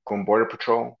con Border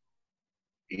Patrol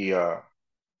y,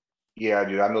 y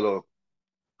ayudándolo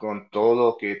con todo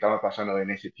lo que estaba pasando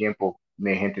en ese tiempo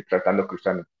de gente tratando de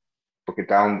cruzar, porque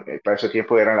estaban, para ese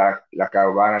tiempo eran la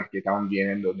caravana que estaban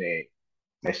viniendo de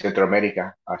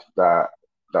Centroamérica hasta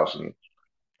Estados Unidos.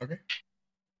 Ok.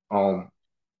 Um,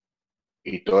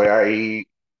 y estoy ahí,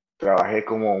 trabajé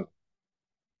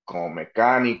como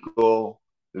mecánico,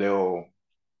 luego,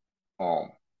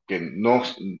 um, que no,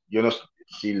 yo no,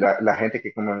 si la gente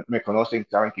que me conocen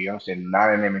saben que yo no sé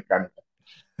nada de mecánica,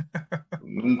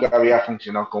 nunca había Ok.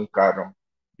 funcionado con un carro.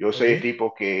 Yo soy el Ok.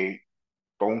 tipo que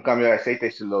con un cambio de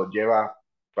aceite se lo lleva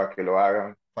para que lo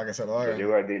hagan, Para que se lo lo hagan.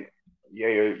 llevo al dealer.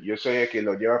 Yo soy el que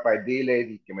lo lleva para el dealer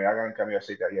y que me hagan cambio de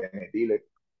aceite allá en el dealer,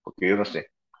 porque yo no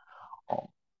sé. Um,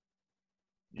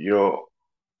 yo,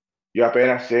 yo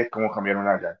apenas sé cómo cambiar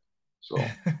una llanta. So,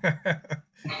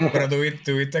 Pero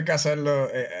tuviste que hacerlo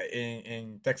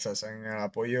en Texas, en el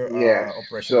apoyo yes. a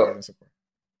Operation So, Garden Support.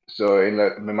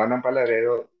 me mandan para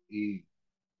Laredo y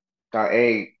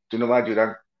hey, tú no vas a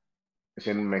ayudar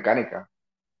haciendo mecánica.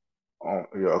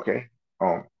 Y yo, ok.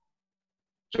 Um,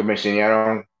 me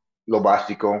enseñaron lo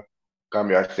básico,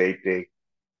 cambio de aceite,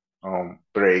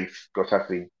 brakes, cosas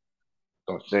así.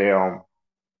 Entonces,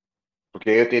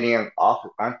 porque ellos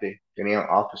antes tenían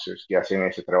officers que hacían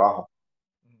ese trabajo,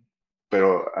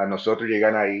 pero a nosotros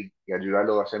llegan ahí y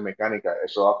ayudarlos a hacer mecánica,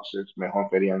 esos officers mejor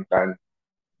querían estar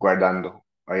guardando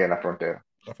ahí en la frontera.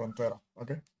 La frontera.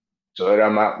 Ok. Eso era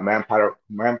más manpower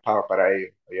para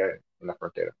ellos allá en la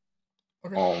frontera.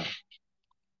 Ok. Um,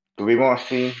 Tuvimos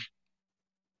así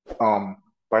un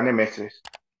par de meses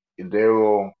y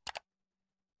luego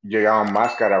llegaron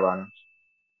más caravanas.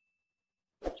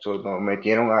 So, nos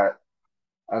metieron a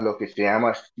lo que se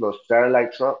llama los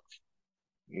satellite trucks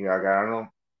y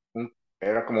agarraron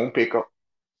era como un pickup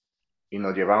y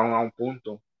nos llevaron a un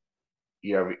punto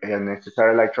y en ese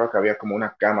satellite truck había como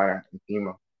una cámara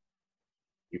encima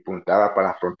y puntaba para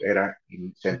la frontera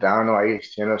y Ujú. sentábamos ahí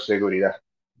haciendo seguridad,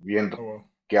 Oh, viendo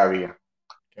wow. qué había.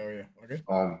 Qué había. Ok.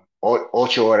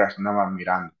 8 horas nada más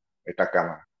mirando esta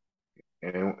cámara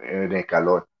en el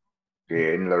calor. Ujú.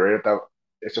 Que en Laredo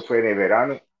eso fue de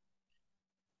verano.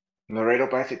 Laredo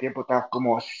para ese tiempo estaba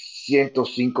como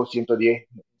 105, 110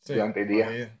 Sí, durante el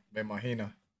día. me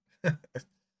imagino.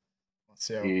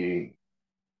 Demasiado. Y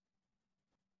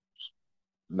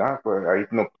nada, pues ahí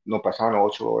no pasaban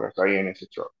 8 horas ahí en ese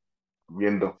truck,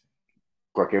 viendo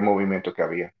cualquier movimiento que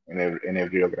había en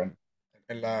el Río Grande.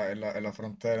 En la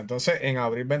frontera. Entonces, en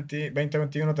abril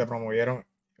 2021 te promovieron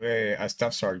a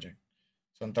Staff Sergeant.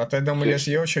 So, entraste en Sí.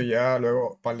 2018 y ya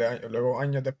luego, par de años, luego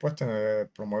años después te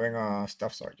promueven a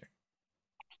Staff Sergeant.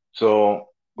 So,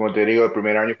 como te digo, el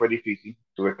primer año fue difícil.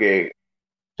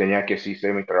 Tenía que sí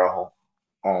hacer mi trabajo.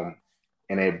 Um,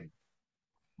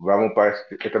 Vamos para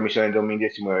esta misión en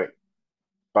 2019.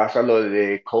 Pasa lo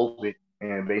de COVID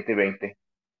en el 2020.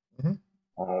 Ujú.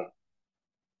 Um,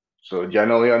 so ya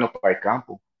no íbamos para el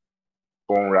campo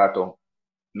por un rato.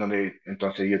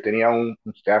 Entonces yo tenía un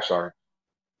staff sergeant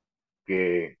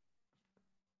que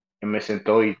me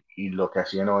sentó y lo que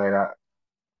hacía no era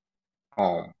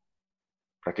um,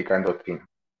 practicar doctrina.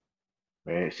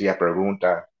 Me decía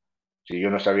preguntas. Si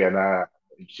yo no sabía nada,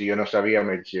 si yo no sabía,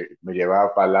 me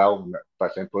llevaba para el lado,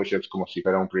 para hacer push-ups como si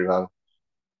fuera un privado,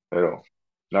 pero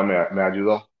no, me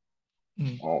ayudó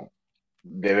Mm. um,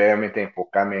 de realmente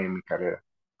enfocarme en mi carrera.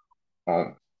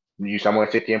 Um, y usamos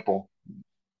ese tiempo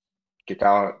que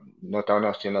no estaban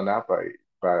haciendo nada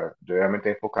para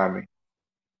realmente enfocarme.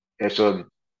 Eso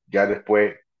ya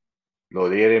después lo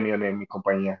di de mí en mi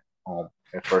compañía,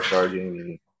 el First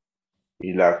Sergeant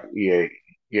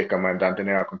y el comandante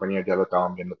de la compañía ya lo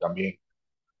estaban viendo también.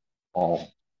 Um,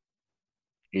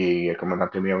 y el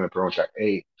comandante mío me pregunta,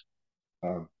 hey,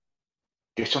 um,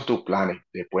 ¿qué son tus planes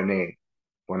después de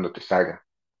cuando te salgas?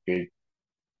 Que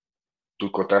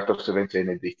tu contrato se vence en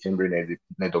el diciembre en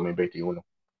el 2021.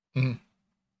 Mm.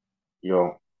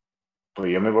 Yo,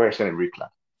 pues yo me voy a hacer el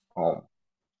reclam. Um,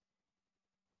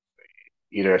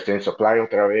 Ir a hacer supply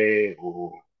otra vez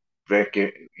o ver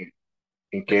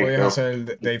en ¿Qué qué, podías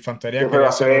hacer de infantería? qué puedo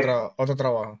 ¿Querías hacer hacer otro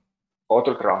trabajo?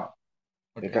 otro trabajo.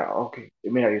 Ok. Está, ok,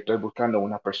 mira, yo estoy buscando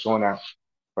una persona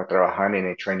para trabajar en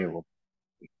el training room,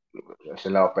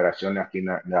 hacer la operación aquí en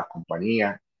la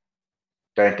compañía.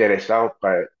 ¿Estás interesado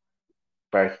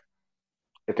para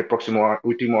este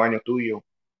último año tuyo?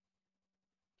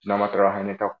 Nada más trabajas en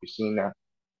esta oficina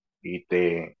y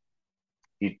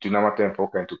y tú nada más te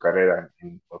enfocas en tu carrera,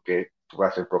 en lo que tú vas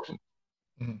a hacer próximo.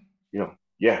 Ujú. Yo,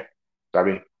 yeah, está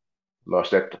bien, lo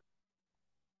acepto.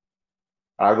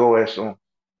 Hago eso,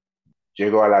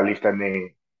 llego a la lista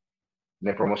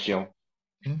de promoción,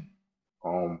 Ujú.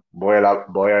 voy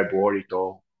al board y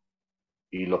todo,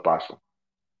 y lo paso.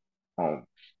 Um,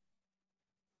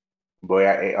 voy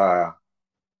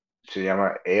se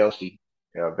llama ALC,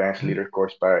 el Advanced Ujú. Leader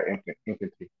Course para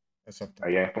Infantry, Exacto.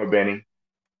 allá en Fort Benning.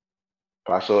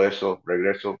 Paso eso,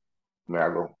 regreso, me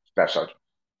hago Staff Sergeant.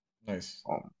 Nice.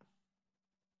 Um,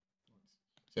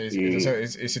 Sí, y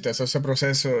entonces hiciste ese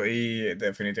proceso y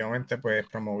definitivamente pues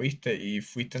promoviste y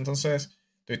fuiste entonces,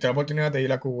 tuviste la oportunidad de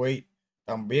ir a Kuwait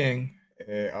también,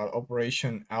 al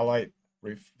Operation Allied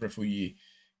Refugee.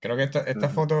 Creo que esta ujú.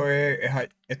 foto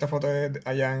esta foto es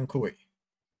allá en Kuwait,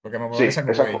 porque me Sí, parece a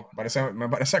esa Kuwait, me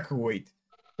parece a Kuwait.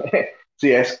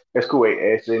 sí, es Kuwait,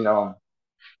 es en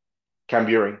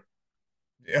Cambury.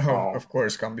 Oh, Um, of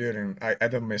course, computing. I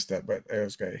don't miss that, but it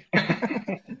was okay.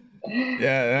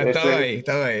 Ya, estaba ese, ahí,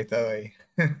 estaba ahí, estaba ahí.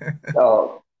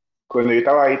 no, cuando yo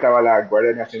estaba ahí, estaba la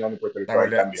Guardia Nacional de Puerto La Rico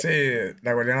ahí Guardia, también. sí,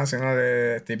 la Guardia Nacional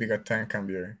es típica, está en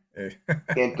cambio.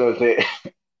 Entonces,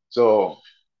 so,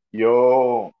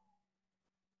 yo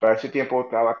para ese tiempo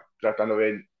estaba tratando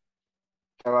de ver,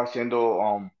 estaba haciendo,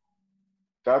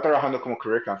 estaba trabajando como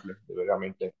career counselor, de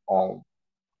verdaderamente,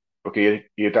 porque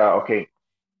yo estaba, ok,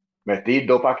 metí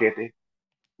dos paquetes,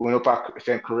 uno para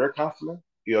ser career counselor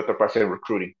y otro para ser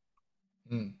recruiting.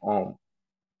 Mm. Um,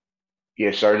 y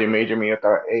el sergeant major mío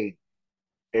estaba, hey,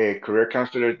 career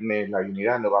counselor de la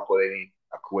unidad no va a poder ir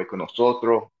a Kuwait con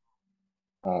nosotros,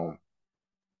 um,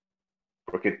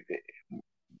 porque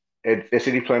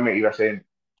ese deployment iba a ser,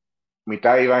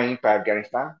 mitad iba a ir para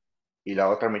Afganistán y la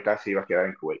otra mitad se iba a quedar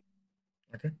en Kuwait.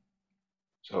 Okay.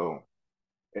 So,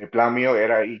 el plan mío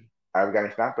era ir a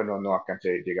Afganistán, pero no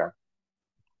alcancé a llegar.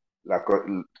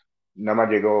 Nada más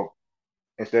llegó,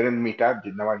 en ser en mitad,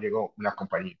 nada más llegó una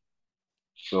compañía.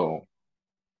 So,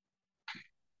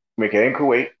 me quedé en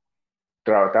Kuwait,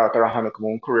 estaba trabajando como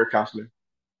un career counselor,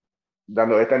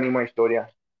 dando esta misma historia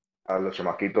a los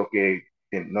chamaquitos que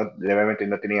no, realmente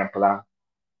no tenían plan.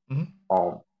 Ujú.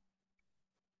 Um,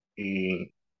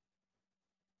 y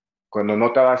cuando no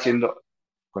estaba haciendo,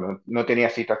 cuando no tenía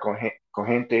cita con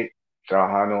gente,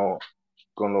 trabajando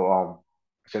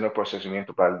haciendo el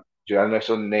procesamiento para llevarlo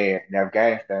eso de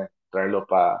Afganistán, traerlo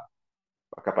para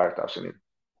acá para Estados Unidos.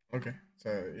 Ok. O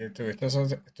sea, y estuviste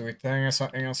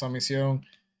en esa misión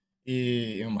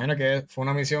y me imagino que fue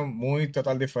una misión muy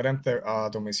total diferente a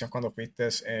tu misión cuando fuiste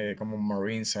como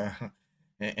Marines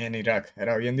en Irak.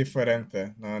 Era bien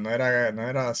diferente. No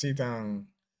era así tan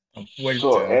fuerte,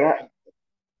 So, ¿no?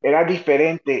 era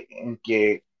diferente en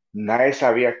que nadie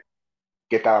sabía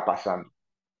qué estaba pasando.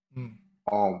 Mm.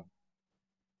 Um,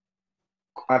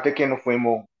 Antes que nos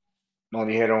fuimos, nos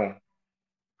dijeron,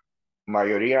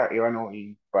 mayoría iban a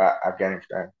ir para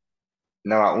Afganistán.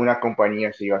 Nada, una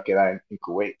compañía se iba a quedar en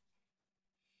Kuwait.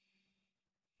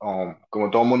 Como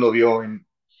todo el mundo vio en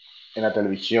la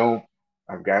televisión,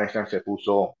 Afganistán se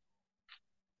puso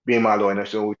bien malo en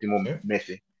esos últimos Sí.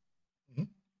 meses. Ujú.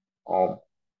 Um,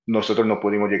 Nosotros no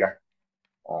pudimos llegar.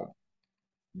 Um,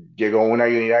 Llegó una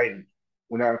unidad,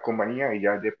 una compañía y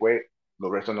ya después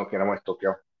los restos nos quedamos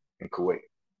estoqueados en Kuwait.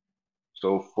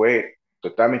 So fue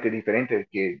totalmente diferente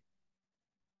que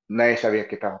nadie sabía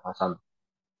qué estaba pasando.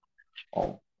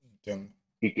 Um, Entiendo.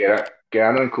 y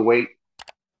quedando en Kuwait,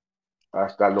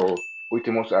 hasta los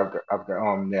últimos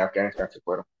de Afganistán se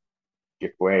fueron,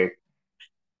 que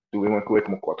tuvimos que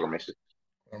como 4 meses.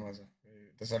 Promesa. Y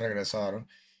entonces regresaron.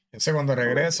 Entonces cuando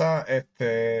regresa,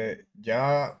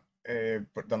 ya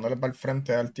dándole para el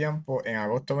frente al tiempo, en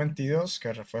agosto 22,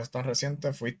 que fue tan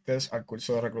reciente, fuiste al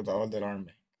curso de reclutador del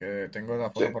Army. Que tengo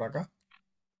la Sí, foto por acá.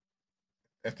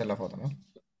 Esta es la foto, ¿no?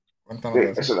 sí, Cuéntame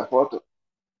de esa eso. es la foto.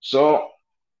 So,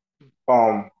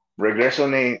 regreso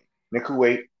de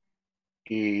Kuwait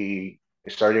y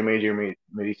el Sergeant Major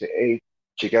me dice, hey,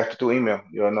 chequeaste tu email.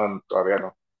 Yo no, todavía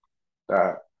no.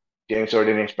 Está- Tienes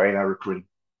órdenes para ir a recruiting.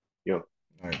 Yo,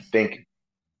 Nice. thank you.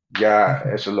 Ya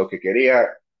eso es lo que quería.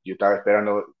 Yo estaba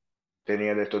esperando,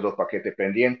 tenía de estos dos paquetes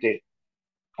pendientes.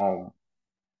 um,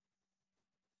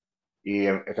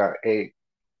 hey,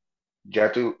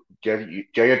 ya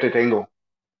yo te tengo.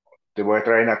 Te voy a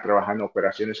traer a trabajar en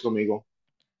operaciones conmigo.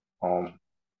 um,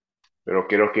 pero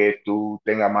quiero que tú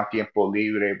tengas más tiempo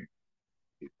libre.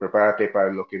 Prepárate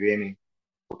para lo que viene,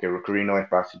 porque recruiting no es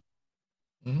fácil.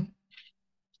 Ujú.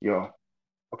 Yo,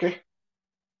 ok.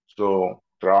 So,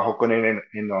 trabajo con él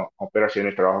en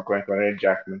operaciones, trabajo con él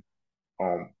Jackman.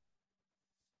 um,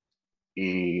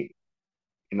 y,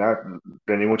 y nada,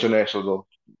 aprendí mucho de esos dos,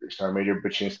 Star Major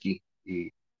Baczynski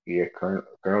y el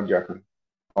Colonel Jackman.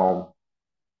 Um,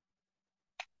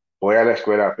 Voy a la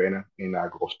escuela apenas en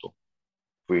agosto.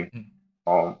 Fui. Ujú.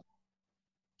 Um,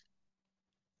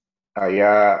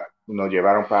 Allá nos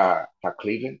llevaron para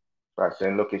Cleveland para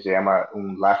hacer lo que se llama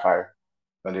un live fire,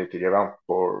 donde te llevan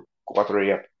por 4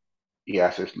 días y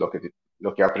haces lo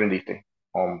que aprendiste.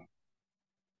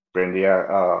 Aprendí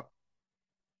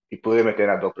y pude meter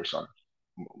a 2 personas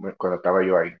cuando estaba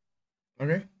yo ahí.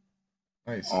 Ok,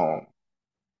 nice. Um,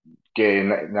 que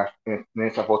en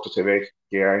esa foto se ve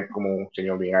que hay como un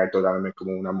señor bien alto dándome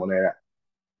como una moneda.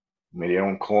 Me dieron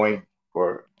un coin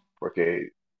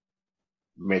porque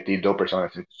metí 2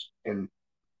 personas en,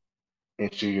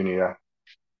 en su unidad.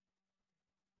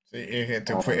 Sí, y que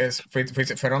Um,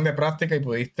 fueron de práctica y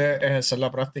pudiste ejercer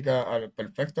la práctica al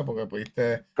perfecto porque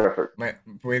Perfect.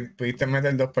 pudiste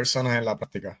meter dos personas en la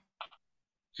práctica.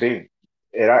 Sí,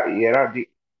 era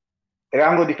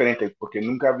algo diferente porque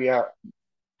nunca había,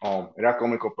 era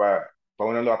cómico para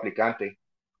uno de los aplicantes.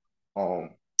 Um,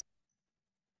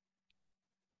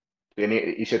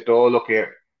 Hice todo lo que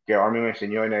Army me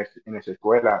enseñó en esa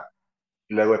escuela.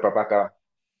 Y luego el papá estaba,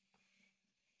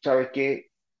 ¿sabes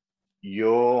qué?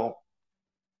 Yo,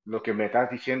 lo que me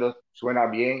estás diciendo suena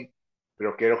bien,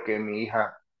 pero quiero que mi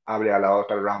hija hable a la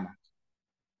otra rama.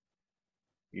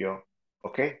 Y yo,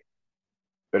 ok.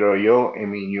 Pero yo en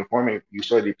mi uniforme, yo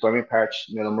soy deployment patch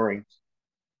de los Marines.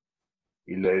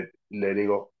 Y le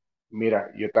digo,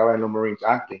 mira, yo estaba en los Marines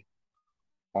antes.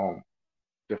 Um,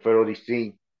 Prefiero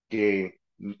decir que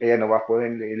ella no va a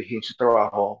poder elegir su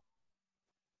trabajo.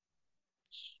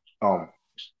 um,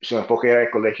 Su enfoque era el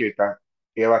colegio y tal.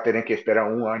 Ella va a tener que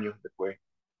esperar un año después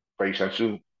para usar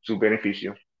su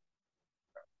beneficio.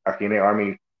 Aquí en el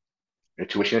Army, el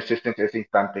tuition assistant es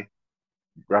instante.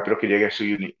 Rápido que llegue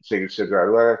se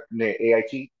gradúa de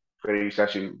AIT, puede usar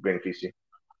su beneficio.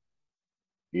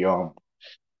 Y,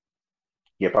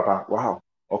 y el papá, wow,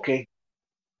 ok.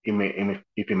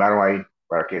 Y firmaron ahí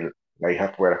para que la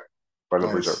hija fuera para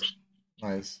los Nice, reserves.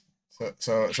 nice.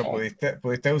 So Um,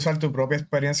 pudiste usar tu propia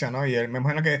experiencia, ¿no? Y él, me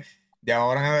imagino que de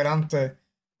ahora en adelante,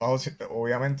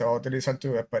 obviamente vas a utilizar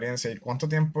tu experiencia. ¿Y cuánto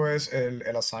tiempo es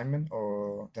el assignment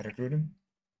o de recruiting?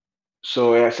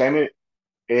 el assignment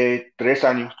 3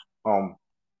 años,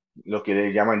 lo que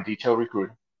le llaman detail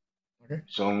recruiter, Okay.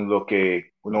 son lo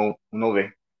que uno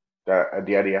ve a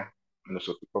día a día en las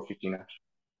oficinas.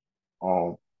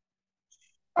 Um,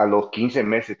 a los 15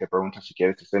 meses te preguntan si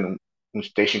quieres ser un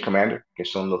station commander, que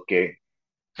son los que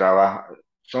trabajan,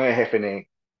 son el jefe de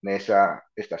esa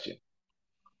estación.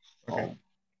 Okay. Um,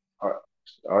 a-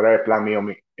 Ahora el plan mío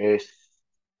es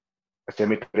hacer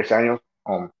mis 3 años.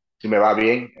 Si me va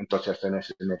bien, entonces hacer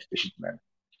ese station commander.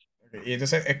 Ok. Y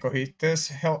entonces, ¿escogiste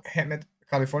Hemet,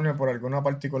 California por alguna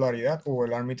particularidad o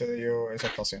el Army te dio esa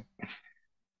estación?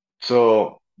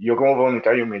 So, yo como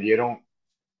voluntario me dieron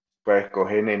para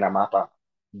escoger en la mapa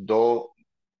dos,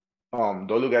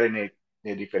 dos lugares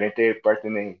de diferentes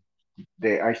partes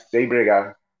hay 6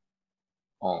 brigadas.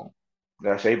 Um, de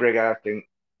las 6 brigadas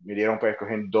me dieron para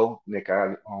escoger dos de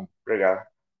cada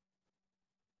brigada.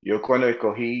 Yo cuando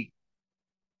escogí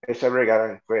esa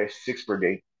brigada fue Six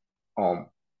Brigade, um,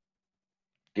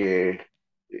 que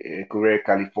cubre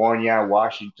California,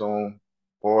 Washington,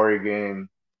 Oregon,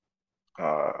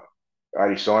 ah,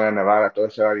 Arizona, Nevada, toda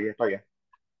esa área para allá.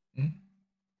 Ujú.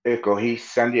 Escogí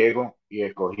San Diego y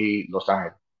escogí Los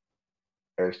Ángeles.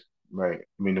 Es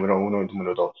mi número 1 y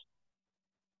número 2.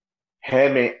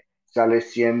 Helmet sale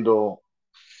siendo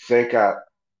cerca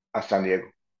a San Diego.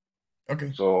 Ok,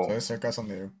 So, soy cerca de San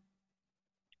Diego.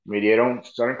 me dieron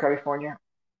Southern California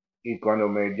y cuando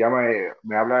me llama,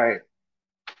 me habla,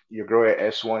 yo creo que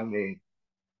S1 de,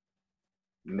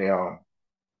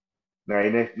 ahí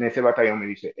en ese batallón me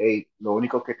dice, hey, lo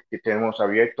único que tenemos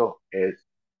abierto es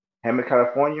Helmet,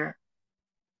 California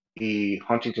y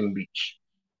Huntington Beach.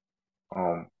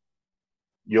 Um,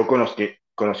 yo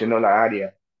conociendo la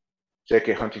área, sé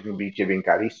que Huntington Beach es bien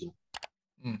carísimo.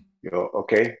 Mm, Yo,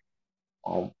 ok,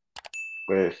 um,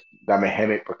 pues dame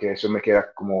Helmet porque eso me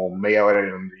queda como media hora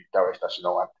de donde estaba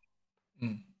estacionado antes.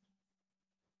 mm.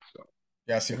 So,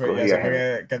 Y escogí así a fue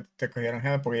Helmet. que te escogieron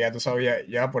jefe, porque ya tú sabías,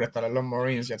 ya por estar en los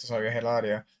Marines, ya tú sabías el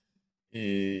área.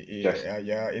 Y Yes.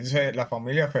 allá, y entonces la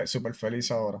familia fue súper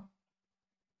feliz ahora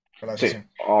con la Sí, decisión.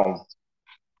 um,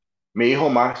 mi hijo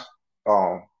más,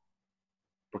 um,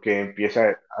 porque empieza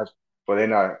a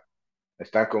poder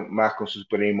estar más con sus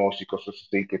primos y cosas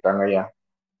así que están allá.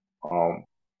 Um,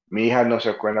 Mi hija no se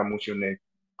acuerda mucho de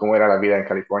cómo era la vida en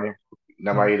California,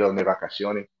 nada más ha Mm. ido de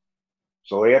vacaciones.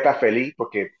 So, ella está feliz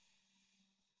porque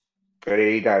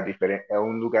puede ir a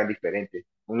un lugar diferente.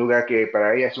 Un lugar que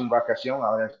para ella es una vacación,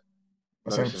 ahora es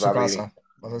Va a donde ser se va su a vivir. casa,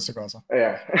 va a ser su casa.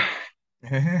 Yeah.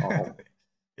 Um,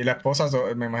 Y la esposa,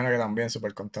 me imagino que también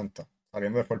súper contenta.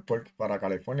 Saliendo de Fort Worth para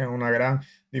California es una gran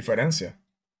diferencia.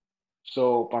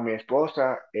 so, para mi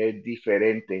esposa es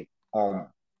diferente.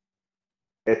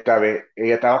 Esta vez,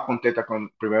 ella estaba contenta con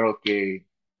primero que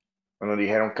cuando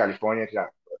dijeron California, ya,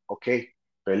 ok,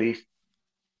 feliz.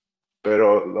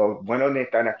 Pero lo bueno de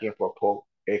estar aquí en Fort Polk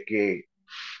es que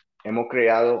hemos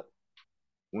creado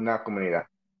una comunidad.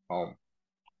 Um,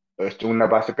 Esto es una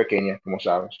base pequeña, como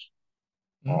sabes.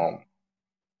 Mm, Um,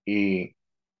 y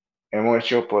hemos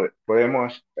hecho,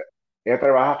 podemos, ella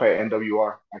trabaja para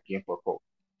NWR aquí en Fort Polk.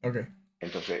 ok,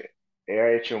 Entonces, ella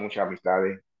ha hecho muchas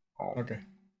amistades ok,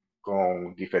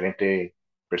 con diferentes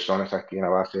personas aquí en la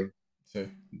base,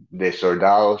 sí. de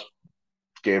soldados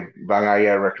que van ahí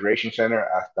al Recreation Center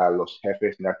hasta los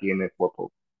jefes de aquí en el Fort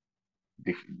Polk.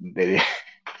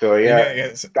 So, Y ella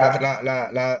está,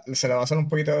 se le va a hacer un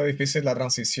poquito difícil la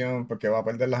transición porque va a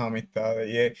perder las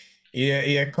amistades. Y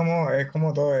es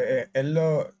como todo. Es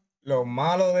lo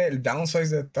malo del downside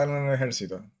de estar en el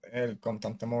ejército. El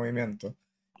constante movimiento.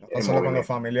 No tan en solo con los movimiento.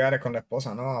 familiares, con la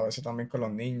esposa, ¿no? A veces también con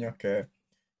los niños que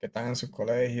están en sus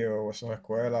colegios o en sus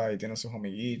escuelas y tienen sus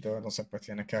amiguitos. Entonces, pues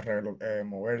tienes que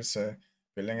moverse,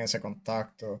 pierden ese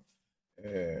contacto.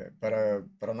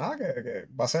 Pero nada, que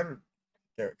va a ser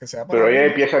que sea para Pero bien. ella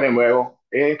empieza de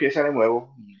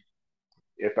nuevo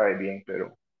y está bien,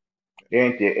 pero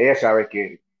ella sabe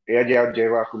que ella ya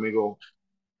lleva conmigo,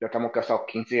 ya estamos casados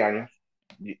 15 años,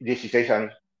 16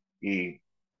 años, y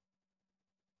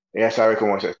ella sabe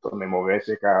cómo es esto, de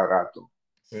moverse cada rato.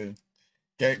 Sí.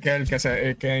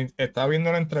 El que está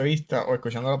viendo la entrevista o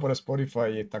escuchándola por Spotify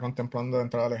y está contemplando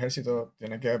entrar al ejército,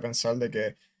 tiene que pensar de que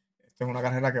esta es una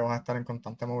carrera que vas a estar en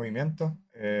constante movimiento.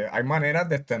 Hay maneras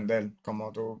de extender,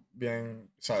 como tú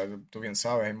bien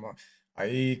sabes.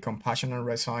 Hay compassionate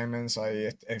reassignments, hay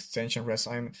extension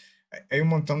reassignments. Hay un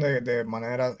montón de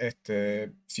maneras.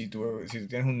 Si tú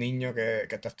tienes un niño que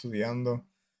está estudiando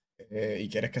y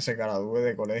quieres que se gradúe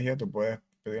de colegio, tú puedes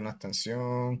pedir una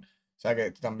extensión. O sea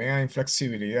que también hay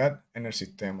flexibilidad en el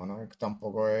sistema, ¿no?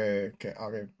 Tampoco es que,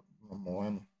 nos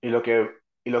movemos. Y lo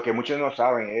que muchos no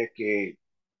saben es que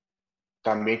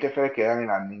también te puede quedar en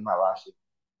la misma base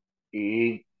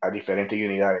y a diferentes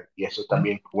unidades, y eso ¿Mm?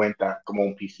 también cuenta como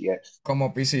un PCS.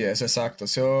 Como PCS, exacto.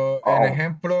 So, Oh,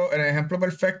 el ejemplo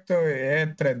perfecto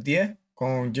es 310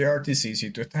 con JRTC.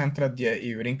 Si tú estás en 310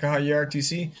 y brincas a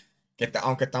JRTC,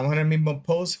 aunque estamos en el mismo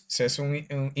post, se hace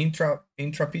un intra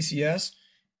PCS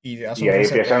y te hace y un ahí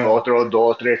empiezan reseteo. otros 2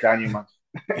 o 3 años más.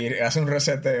 Y hace un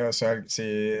reseteo. O sea, si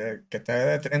el que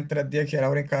esté en 310 quiera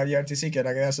brincar a JRTC,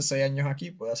 quiera que hace 6 años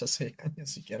aquí, puede hacer 6 años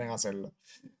si quieren hacerlo.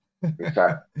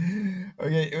 Exacto.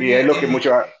 Oye, Y es oye, lo que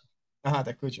muchos. Ajá,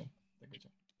 te escucho. Te escucho.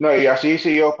 No, y así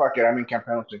siguió para quedarme en Camp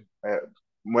Pendleton.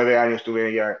 9 años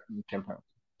estuve ya en Camp Pendleton.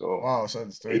 So, Wow, o sea,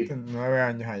 estuviste y- 9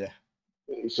 años allá.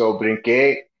 so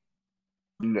brinqué,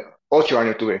 8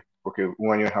 años tuve, porque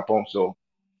un año en Japón. So,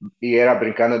 y era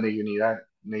brincando de unidad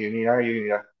a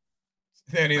unidad.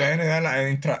 De unidad en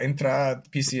unidad, entra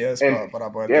PCS En,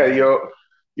 para poderte yeah, quedar.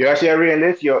 yo hacía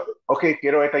reenlist, ok,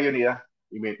 quiero esta unidad.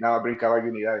 Y nada, brincaba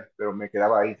unidades, pero me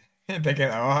quedaba ahí. Te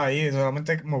quedabas ahí,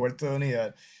 solamente moverte de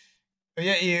unidad.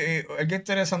 Oye, es que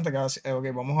interesante ok,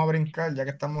 vamos a brincar, ya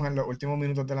que estamos en los últimos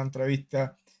minutos de la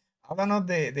entrevista. Háblanos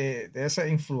de ese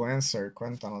influencer,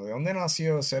 cuéntanos, ¿de dónde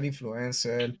nació ser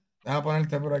influencer? Déjame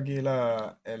ponerte por aquí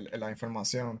la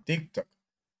información, TikTok.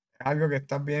 algo que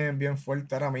estás bien, bien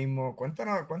fuerte ahora mismo.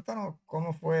 Cuéntanos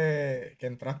cómo fue que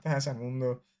entraste a ese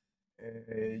mundo.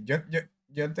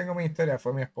 Yo tengo mi historia,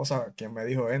 fue mi esposa quien me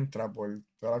dijo entra por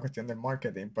toda la cuestión del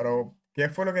marketing, pero ¿qué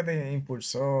fue lo que te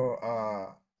impulsó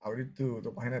a abrir tu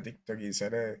página de TikTok y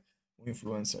ser un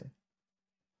influencer?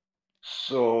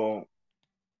 So,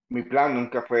 mi plan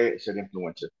nunca fue ser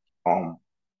influencer. Um,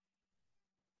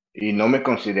 y no me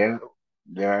considero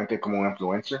realmente como un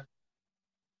influencer,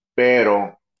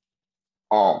 pero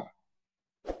um,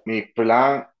 mi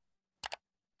plan,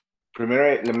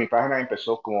 primero mi página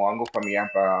empezó como algo familiar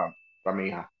para mi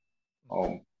hija.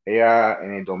 Ella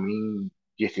en el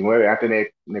 2019,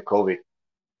 antes de COVID,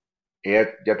 ella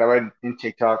ya estaba en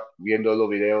TikTok viendo los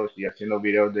videos y haciendo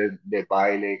videos de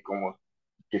baile, como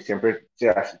que siempre se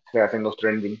hacen los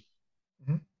trending.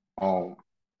 Ujú, Um,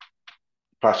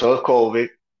 Pasó el COVID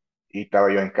y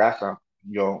estaba yo en casa.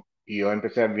 Y yo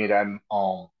empecé a mirar,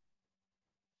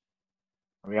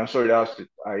 habían soldados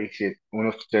ahí,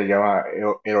 uno se llama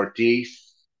el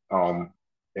Ortiz,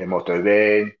 el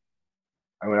Motorben,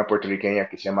 hay una puertorriqueña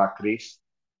que se llama Chris,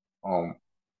 um,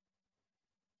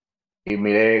 y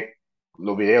miré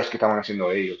los videos que estaban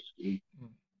haciendo ellos y ujú,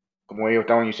 cómo ellos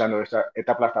estaban usando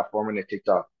esta plataforma de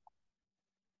TikTok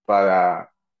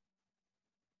para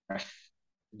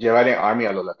llevar en army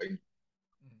a los latinos.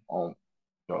 Um,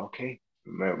 ok,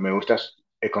 me gusta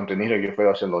el contenido, yo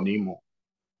puedo hacer lo mismo.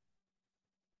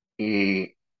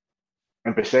 Y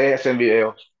empecé a hacer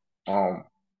videos.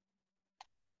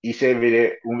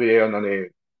 Hice un video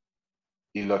donde,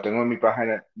 y lo tengo en mi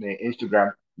página de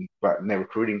Instagram, de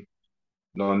recruiting,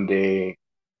 donde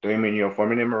estoy en mi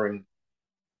uniforme de Marine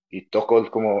y toco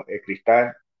como el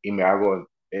cristal y me hago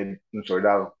un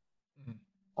soldado. ujú.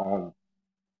 Um,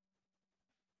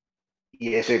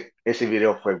 y ese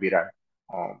video fue viral.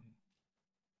 Um,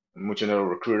 Muchos de los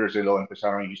recruiters lo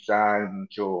empezaron a usar,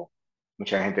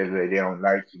 mucha gente le dieron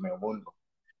likes y medio mundo.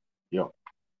 Yo,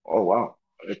 oh wow,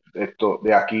 esto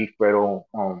de aquí pero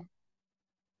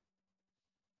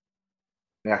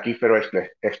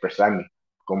expresarme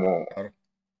como, Claro,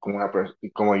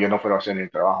 como yo no fuera a hacer en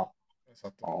el trabajo.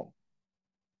 exacto. Um,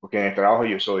 Porque en el trabajo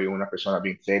yo soy una persona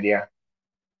bien seria.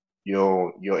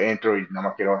 Yo entro y nada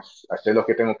más quiero hacer lo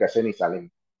que tengo que hacer y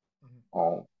salen. Ujú,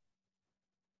 Um,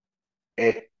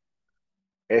 es-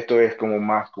 Esto es como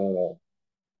más como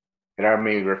crear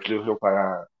mi refugio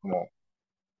para como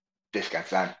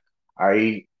descansar.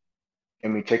 Ahí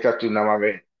en mi TikTok tú nada más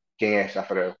ves quién es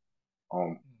Alfredo.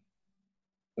 Um,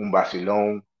 un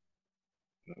vacilón,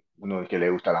 uno que le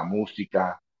gusta la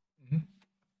música, ujú.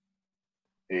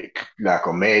 la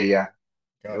comedia,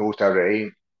 me Claro, gusta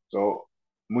reír. So,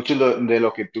 mucho de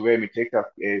lo que tuve en mi TikTok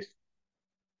es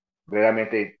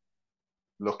realmente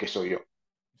lo que soy yo,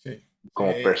 sí. Sí,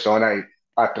 como persona y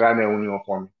atrás de un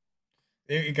uniforme.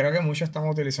 y creo que muchos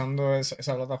estamos utilizando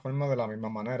esa plataforma de la misma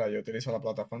manera. Yo utilizo la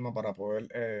plataforma para poder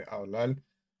hablar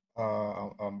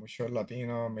a muchos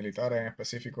latinos, militares en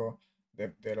específico,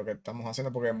 de lo que estamos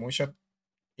haciendo, porque muchos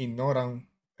ignoran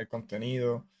el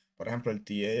contenido. Por ejemplo, el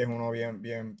TA es uno bien,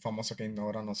 bien famoso que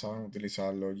ignora, no saben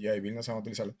utilizarlo, Bill no saben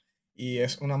utilizarlo. Y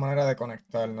es una manera de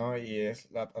conectar, ¿no? Y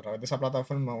a través de esa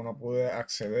plataforma uno puede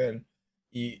acceder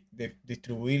y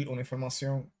distribuir una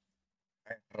información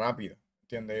rápido,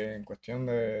 ¿entiendes? En cuestión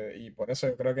de, y por eso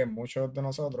yo creo que muchos de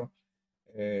nosotros,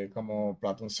 como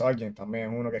Platon Sargent,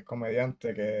 también es uno que es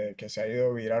comediante, que se ha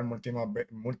ido viral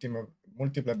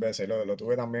múltiples veces, lo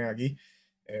tuve también aquí,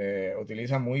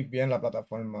 utiliza muy bien la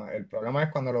plataforma. El problema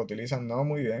es cuando lo utilizan no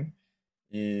muy bien,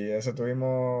 y eso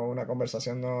tuvimos una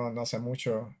conversación no hace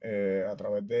mucho a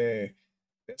través de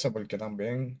eso, porque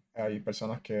también hay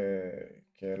personas que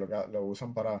lo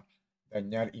usan para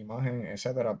dañar imagen,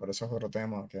 etcétera, pero eso es otro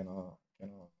tema que no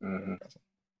viene al Ujú. caso.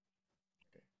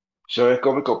 Eso es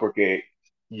cómico porque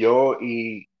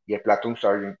y el Platoon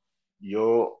Sergeant,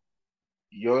 yo,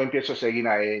 yo empiezo a seguir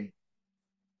a él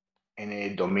en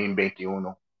el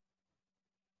 2021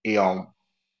 y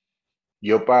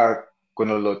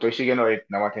cuando lo estoy siguiendo, a él,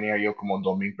 nada más tenía yo como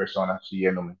 2,000 personas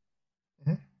siguiéndome.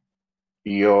 Ujú,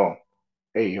 Y yo,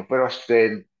 hey, yo puedo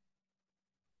hacer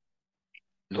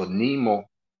los mismos.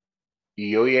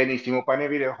 Y yo y él hicimos pan de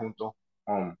video juntos.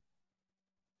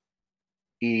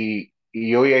 Y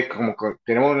yo y él como que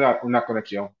tenemos una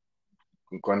conexión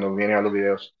cuando viene a los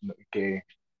videos que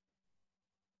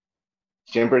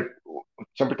siempre,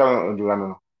 siempre estamos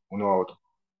ayudándonos uno a otro.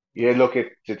 Y es ok, lo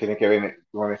que se tiene que ver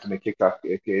con esto en TikTok,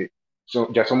 es que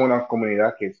ya somos una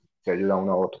comunidad que se ayuda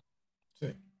uno a otro. sí,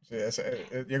 sí,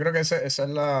 yo creo que ese es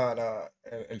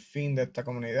el fin de esta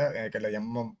comunidad, que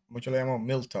muchos le llamamos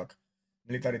Milk Talk,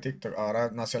 Military TikTok. Ahora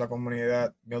nació la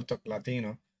comunidad Milk Talk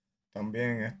Latino,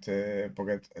 también,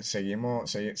 porque siguen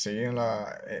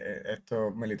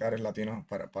estos militares latinos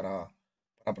para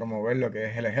promover lo que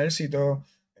es el ejército,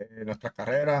 nuestras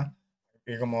carreras.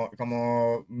 Y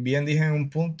como bien dije en un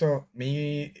punto,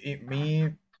 mi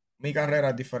carrera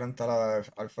es diferente a la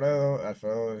de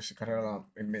Alfredo, su carrera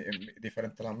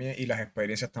diferente a la mía y las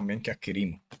experiencias también que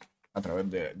adquirimos a través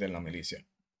de la milicia.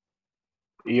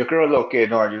 Y yo creo lo que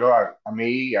nos ayudó a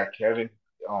mí y a Kevin,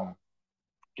 um,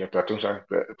 que Platón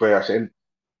puede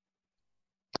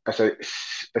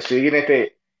seguir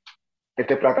este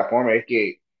plataforma, es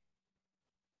que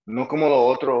no como los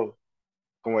otros,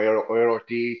 como el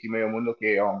Ortiz y Medio Mundo,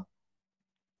 que ellos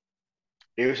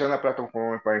usan la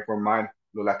plataforma para informar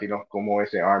los latinos cómo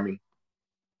es el Army.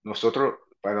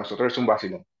 Para nosotros es un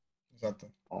vacilón.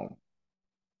 Exacto. Um,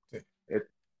 Sí, eh,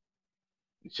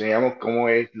 enseñamos cómo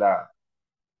es la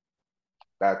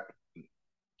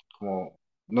como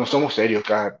no somos serios,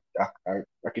 a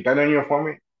quitar el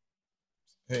uniforme,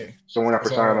 sí. somos una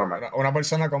persona Eso, normal. una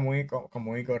persona común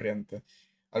y corriente.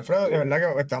 Alfredo, de Sí.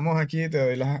 verdad que estamos aquí, te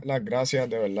doy las gracias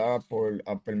de verdad por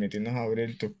permitirnos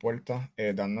abrir tus puertas,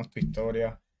 darnos tu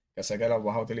historia, que sé que las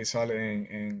vas a utilizar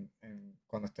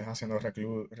cuando estés haciendo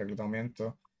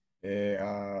reclutamiento.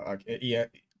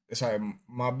 O sea,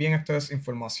 más bien esto es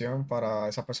información para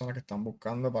esas personas que están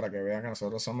buscando, para que vean que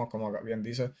nosotros somos, como bien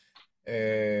dice,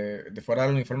 de fuera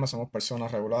del uniforme somos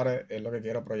personas regulares, es lo que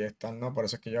quiero proyectar, ¿no? Por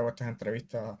eso es que yo hago estas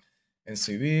entrevistas en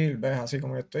civil, ves así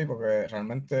como yo estoy, porque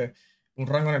realmente un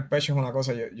rango en el pecho es una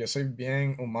cosa, yo soy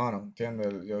bien humano,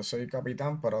 ¿entiendes? Yo soy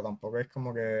capitán, pero tampoco es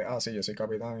como que, sí, yo soy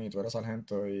capitán y tú eres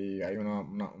sargento y hay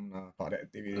una pared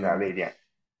Una dividiendo. línea.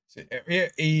 Sí,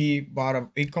 y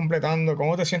para ir completando,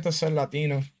 ¿cómo te sientes ser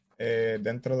latino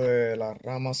dentro de las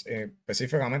ramas,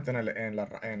 específicamente en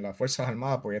las Fuerzas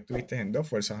Armadas? Porque ya estuviste en dos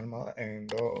Fuerzas Armadas, en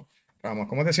dos ramas.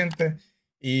 ¿Cómo te sientes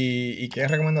y qué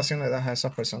recomendación le das a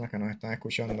esas personas que nos están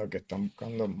escuchando, que están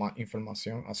buscando más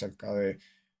información acerca de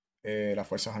las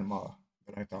Fuerzas Armadas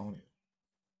de los Estados Unidos?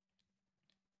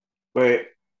 Pues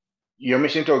yo me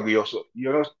siento orgulloso.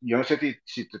 Yo no sé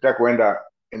si tú te acuerdas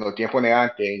en los tiempos de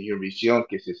antes, en Eurovisión,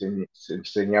 que se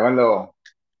enseñaban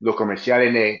los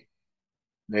comerciales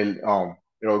el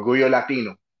orgullo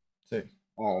latino. Sí.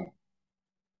 Um,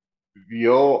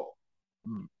 yo,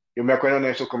 yo me acuerdo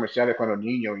de esos comerciales cuando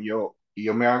niño y yo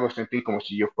me hago sentir como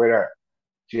si yo fuera,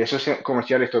 si esos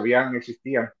comerciales todavía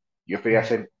existían, yo quería Ujú.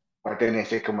 ser parte de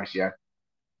ese comercial.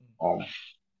 Um,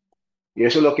 y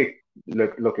eso es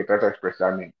lo que trato de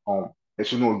expresarme.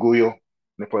 Es un orgullo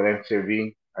de poder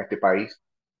servir a este país.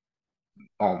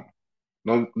 Um,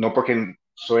 no porque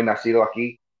soy nacido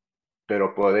aquí,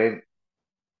 pero poder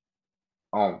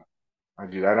um,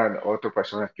 ayudar a otras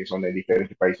personas que son de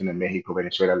diferentes países, en México,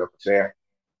 Venezuela, lo que sea,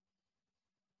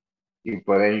 y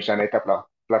poder usar esta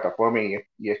plataforma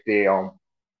y esta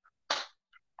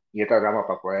rama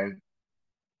para poder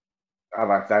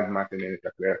avanzar más en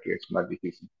esta carrera que es más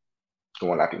difícil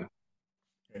como latino.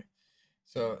 Ok.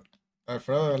 So,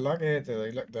 Alfredo, de verdad que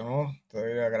de nuevo te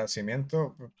doy el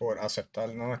agradecimiento por aceptar,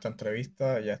 ¿no?, esta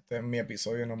entrevista. Ya este es mi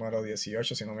episodio número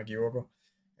 18 si no me equivoco.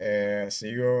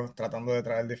 Sigo tratando de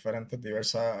traer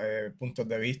diversos puntos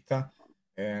de vista,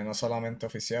 no solamente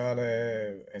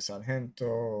oficiales,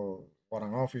 sargentos,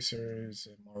 warrant officers,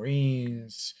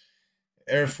 Marines,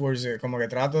 Air Force, como que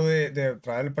trato de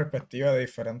traer perspectiva de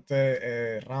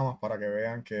diferentes ramas para que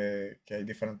vean que hay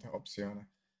diferentes opciones.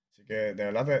 Así que de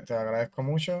verdad te agradezco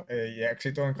mucho y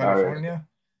éxito en A ver, California.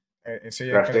 Sí,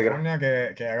 en gracias. California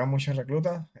que hagan muchas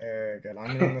reclutas, que el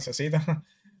Army nos necesita,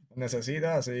 nos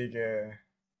necesita, así que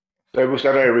Estoy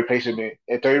buscando el replacement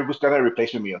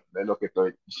mío, es lo que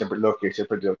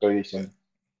siempre yo estoy sí, diciendo.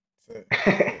 sí,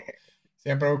 sí.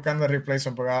 Siempre buscando el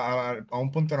replacement, porque a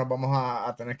un punto nos vamos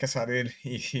a tener que salir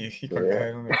y colgar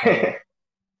el uniforme.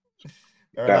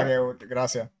 De verdad Está, que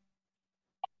gracias.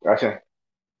 gracias.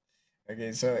 Ok,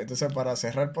 entonces, para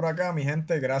cerrar por acá, mi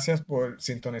gente, gracias por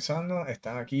sintonizarnos.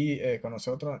 Están aquí con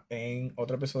nosotros en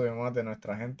otro episodio más de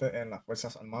nuestra gente en las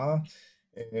Fuerzas Armadas.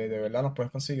 De verdad, nos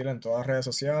puedes conseguir en todas las redes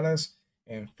sociales,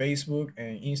 en Facebook,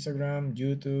 en Instagram,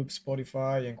 YouTube,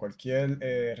 Spotify, en cualquier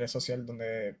red social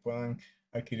donde puedan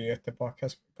adquirir este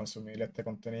podcast, consumir este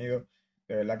contenido.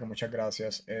 De verdad que muchas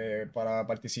gracias. Para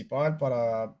participar,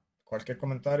 para cualquier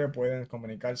comentario, pueden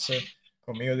comunicarse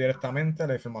conmigo directamente.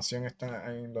 La información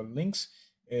está en los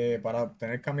links. Para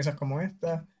obtener camisas como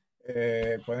esta,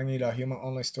 pueden ir a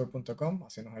humanonlinestore.com,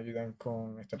 así nos ayudan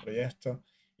con este proyecto.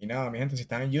 Y nada, mi gente, si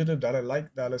están en YouTube, dale like,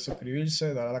 dale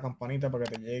suscribirse, dale a la campanita para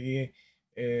que te llegue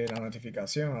la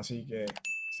notificación. Así que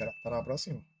será hasta la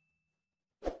próxima.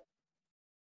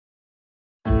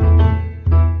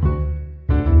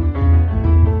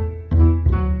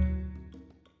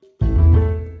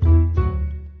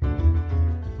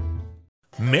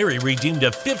 redeemed a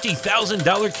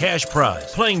 $50,000 cash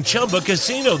prize playing Chumba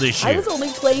Casino this year. I was only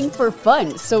playing for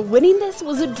fun, so winning this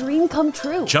was a dream come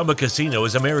true. Chumba Casino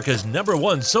is America's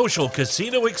 #1 social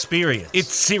casino experience.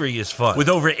 It's serious fun. With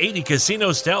over 80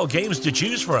 casino-style games to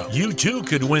choose from, you too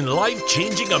could win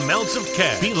life-changing amounts of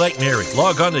cash. Be like Mary.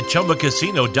 Log on to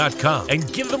ChumbaCasino.com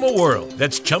and give them a whirl.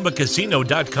 That's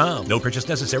ChumbaCasino.com. No purchase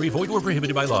necessary. Void where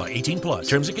prohibited by law. 18+.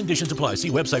 Terms and conditions apply. See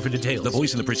website for details. The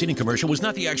voice in the preceding commercial was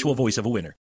not the actual voice of a winner.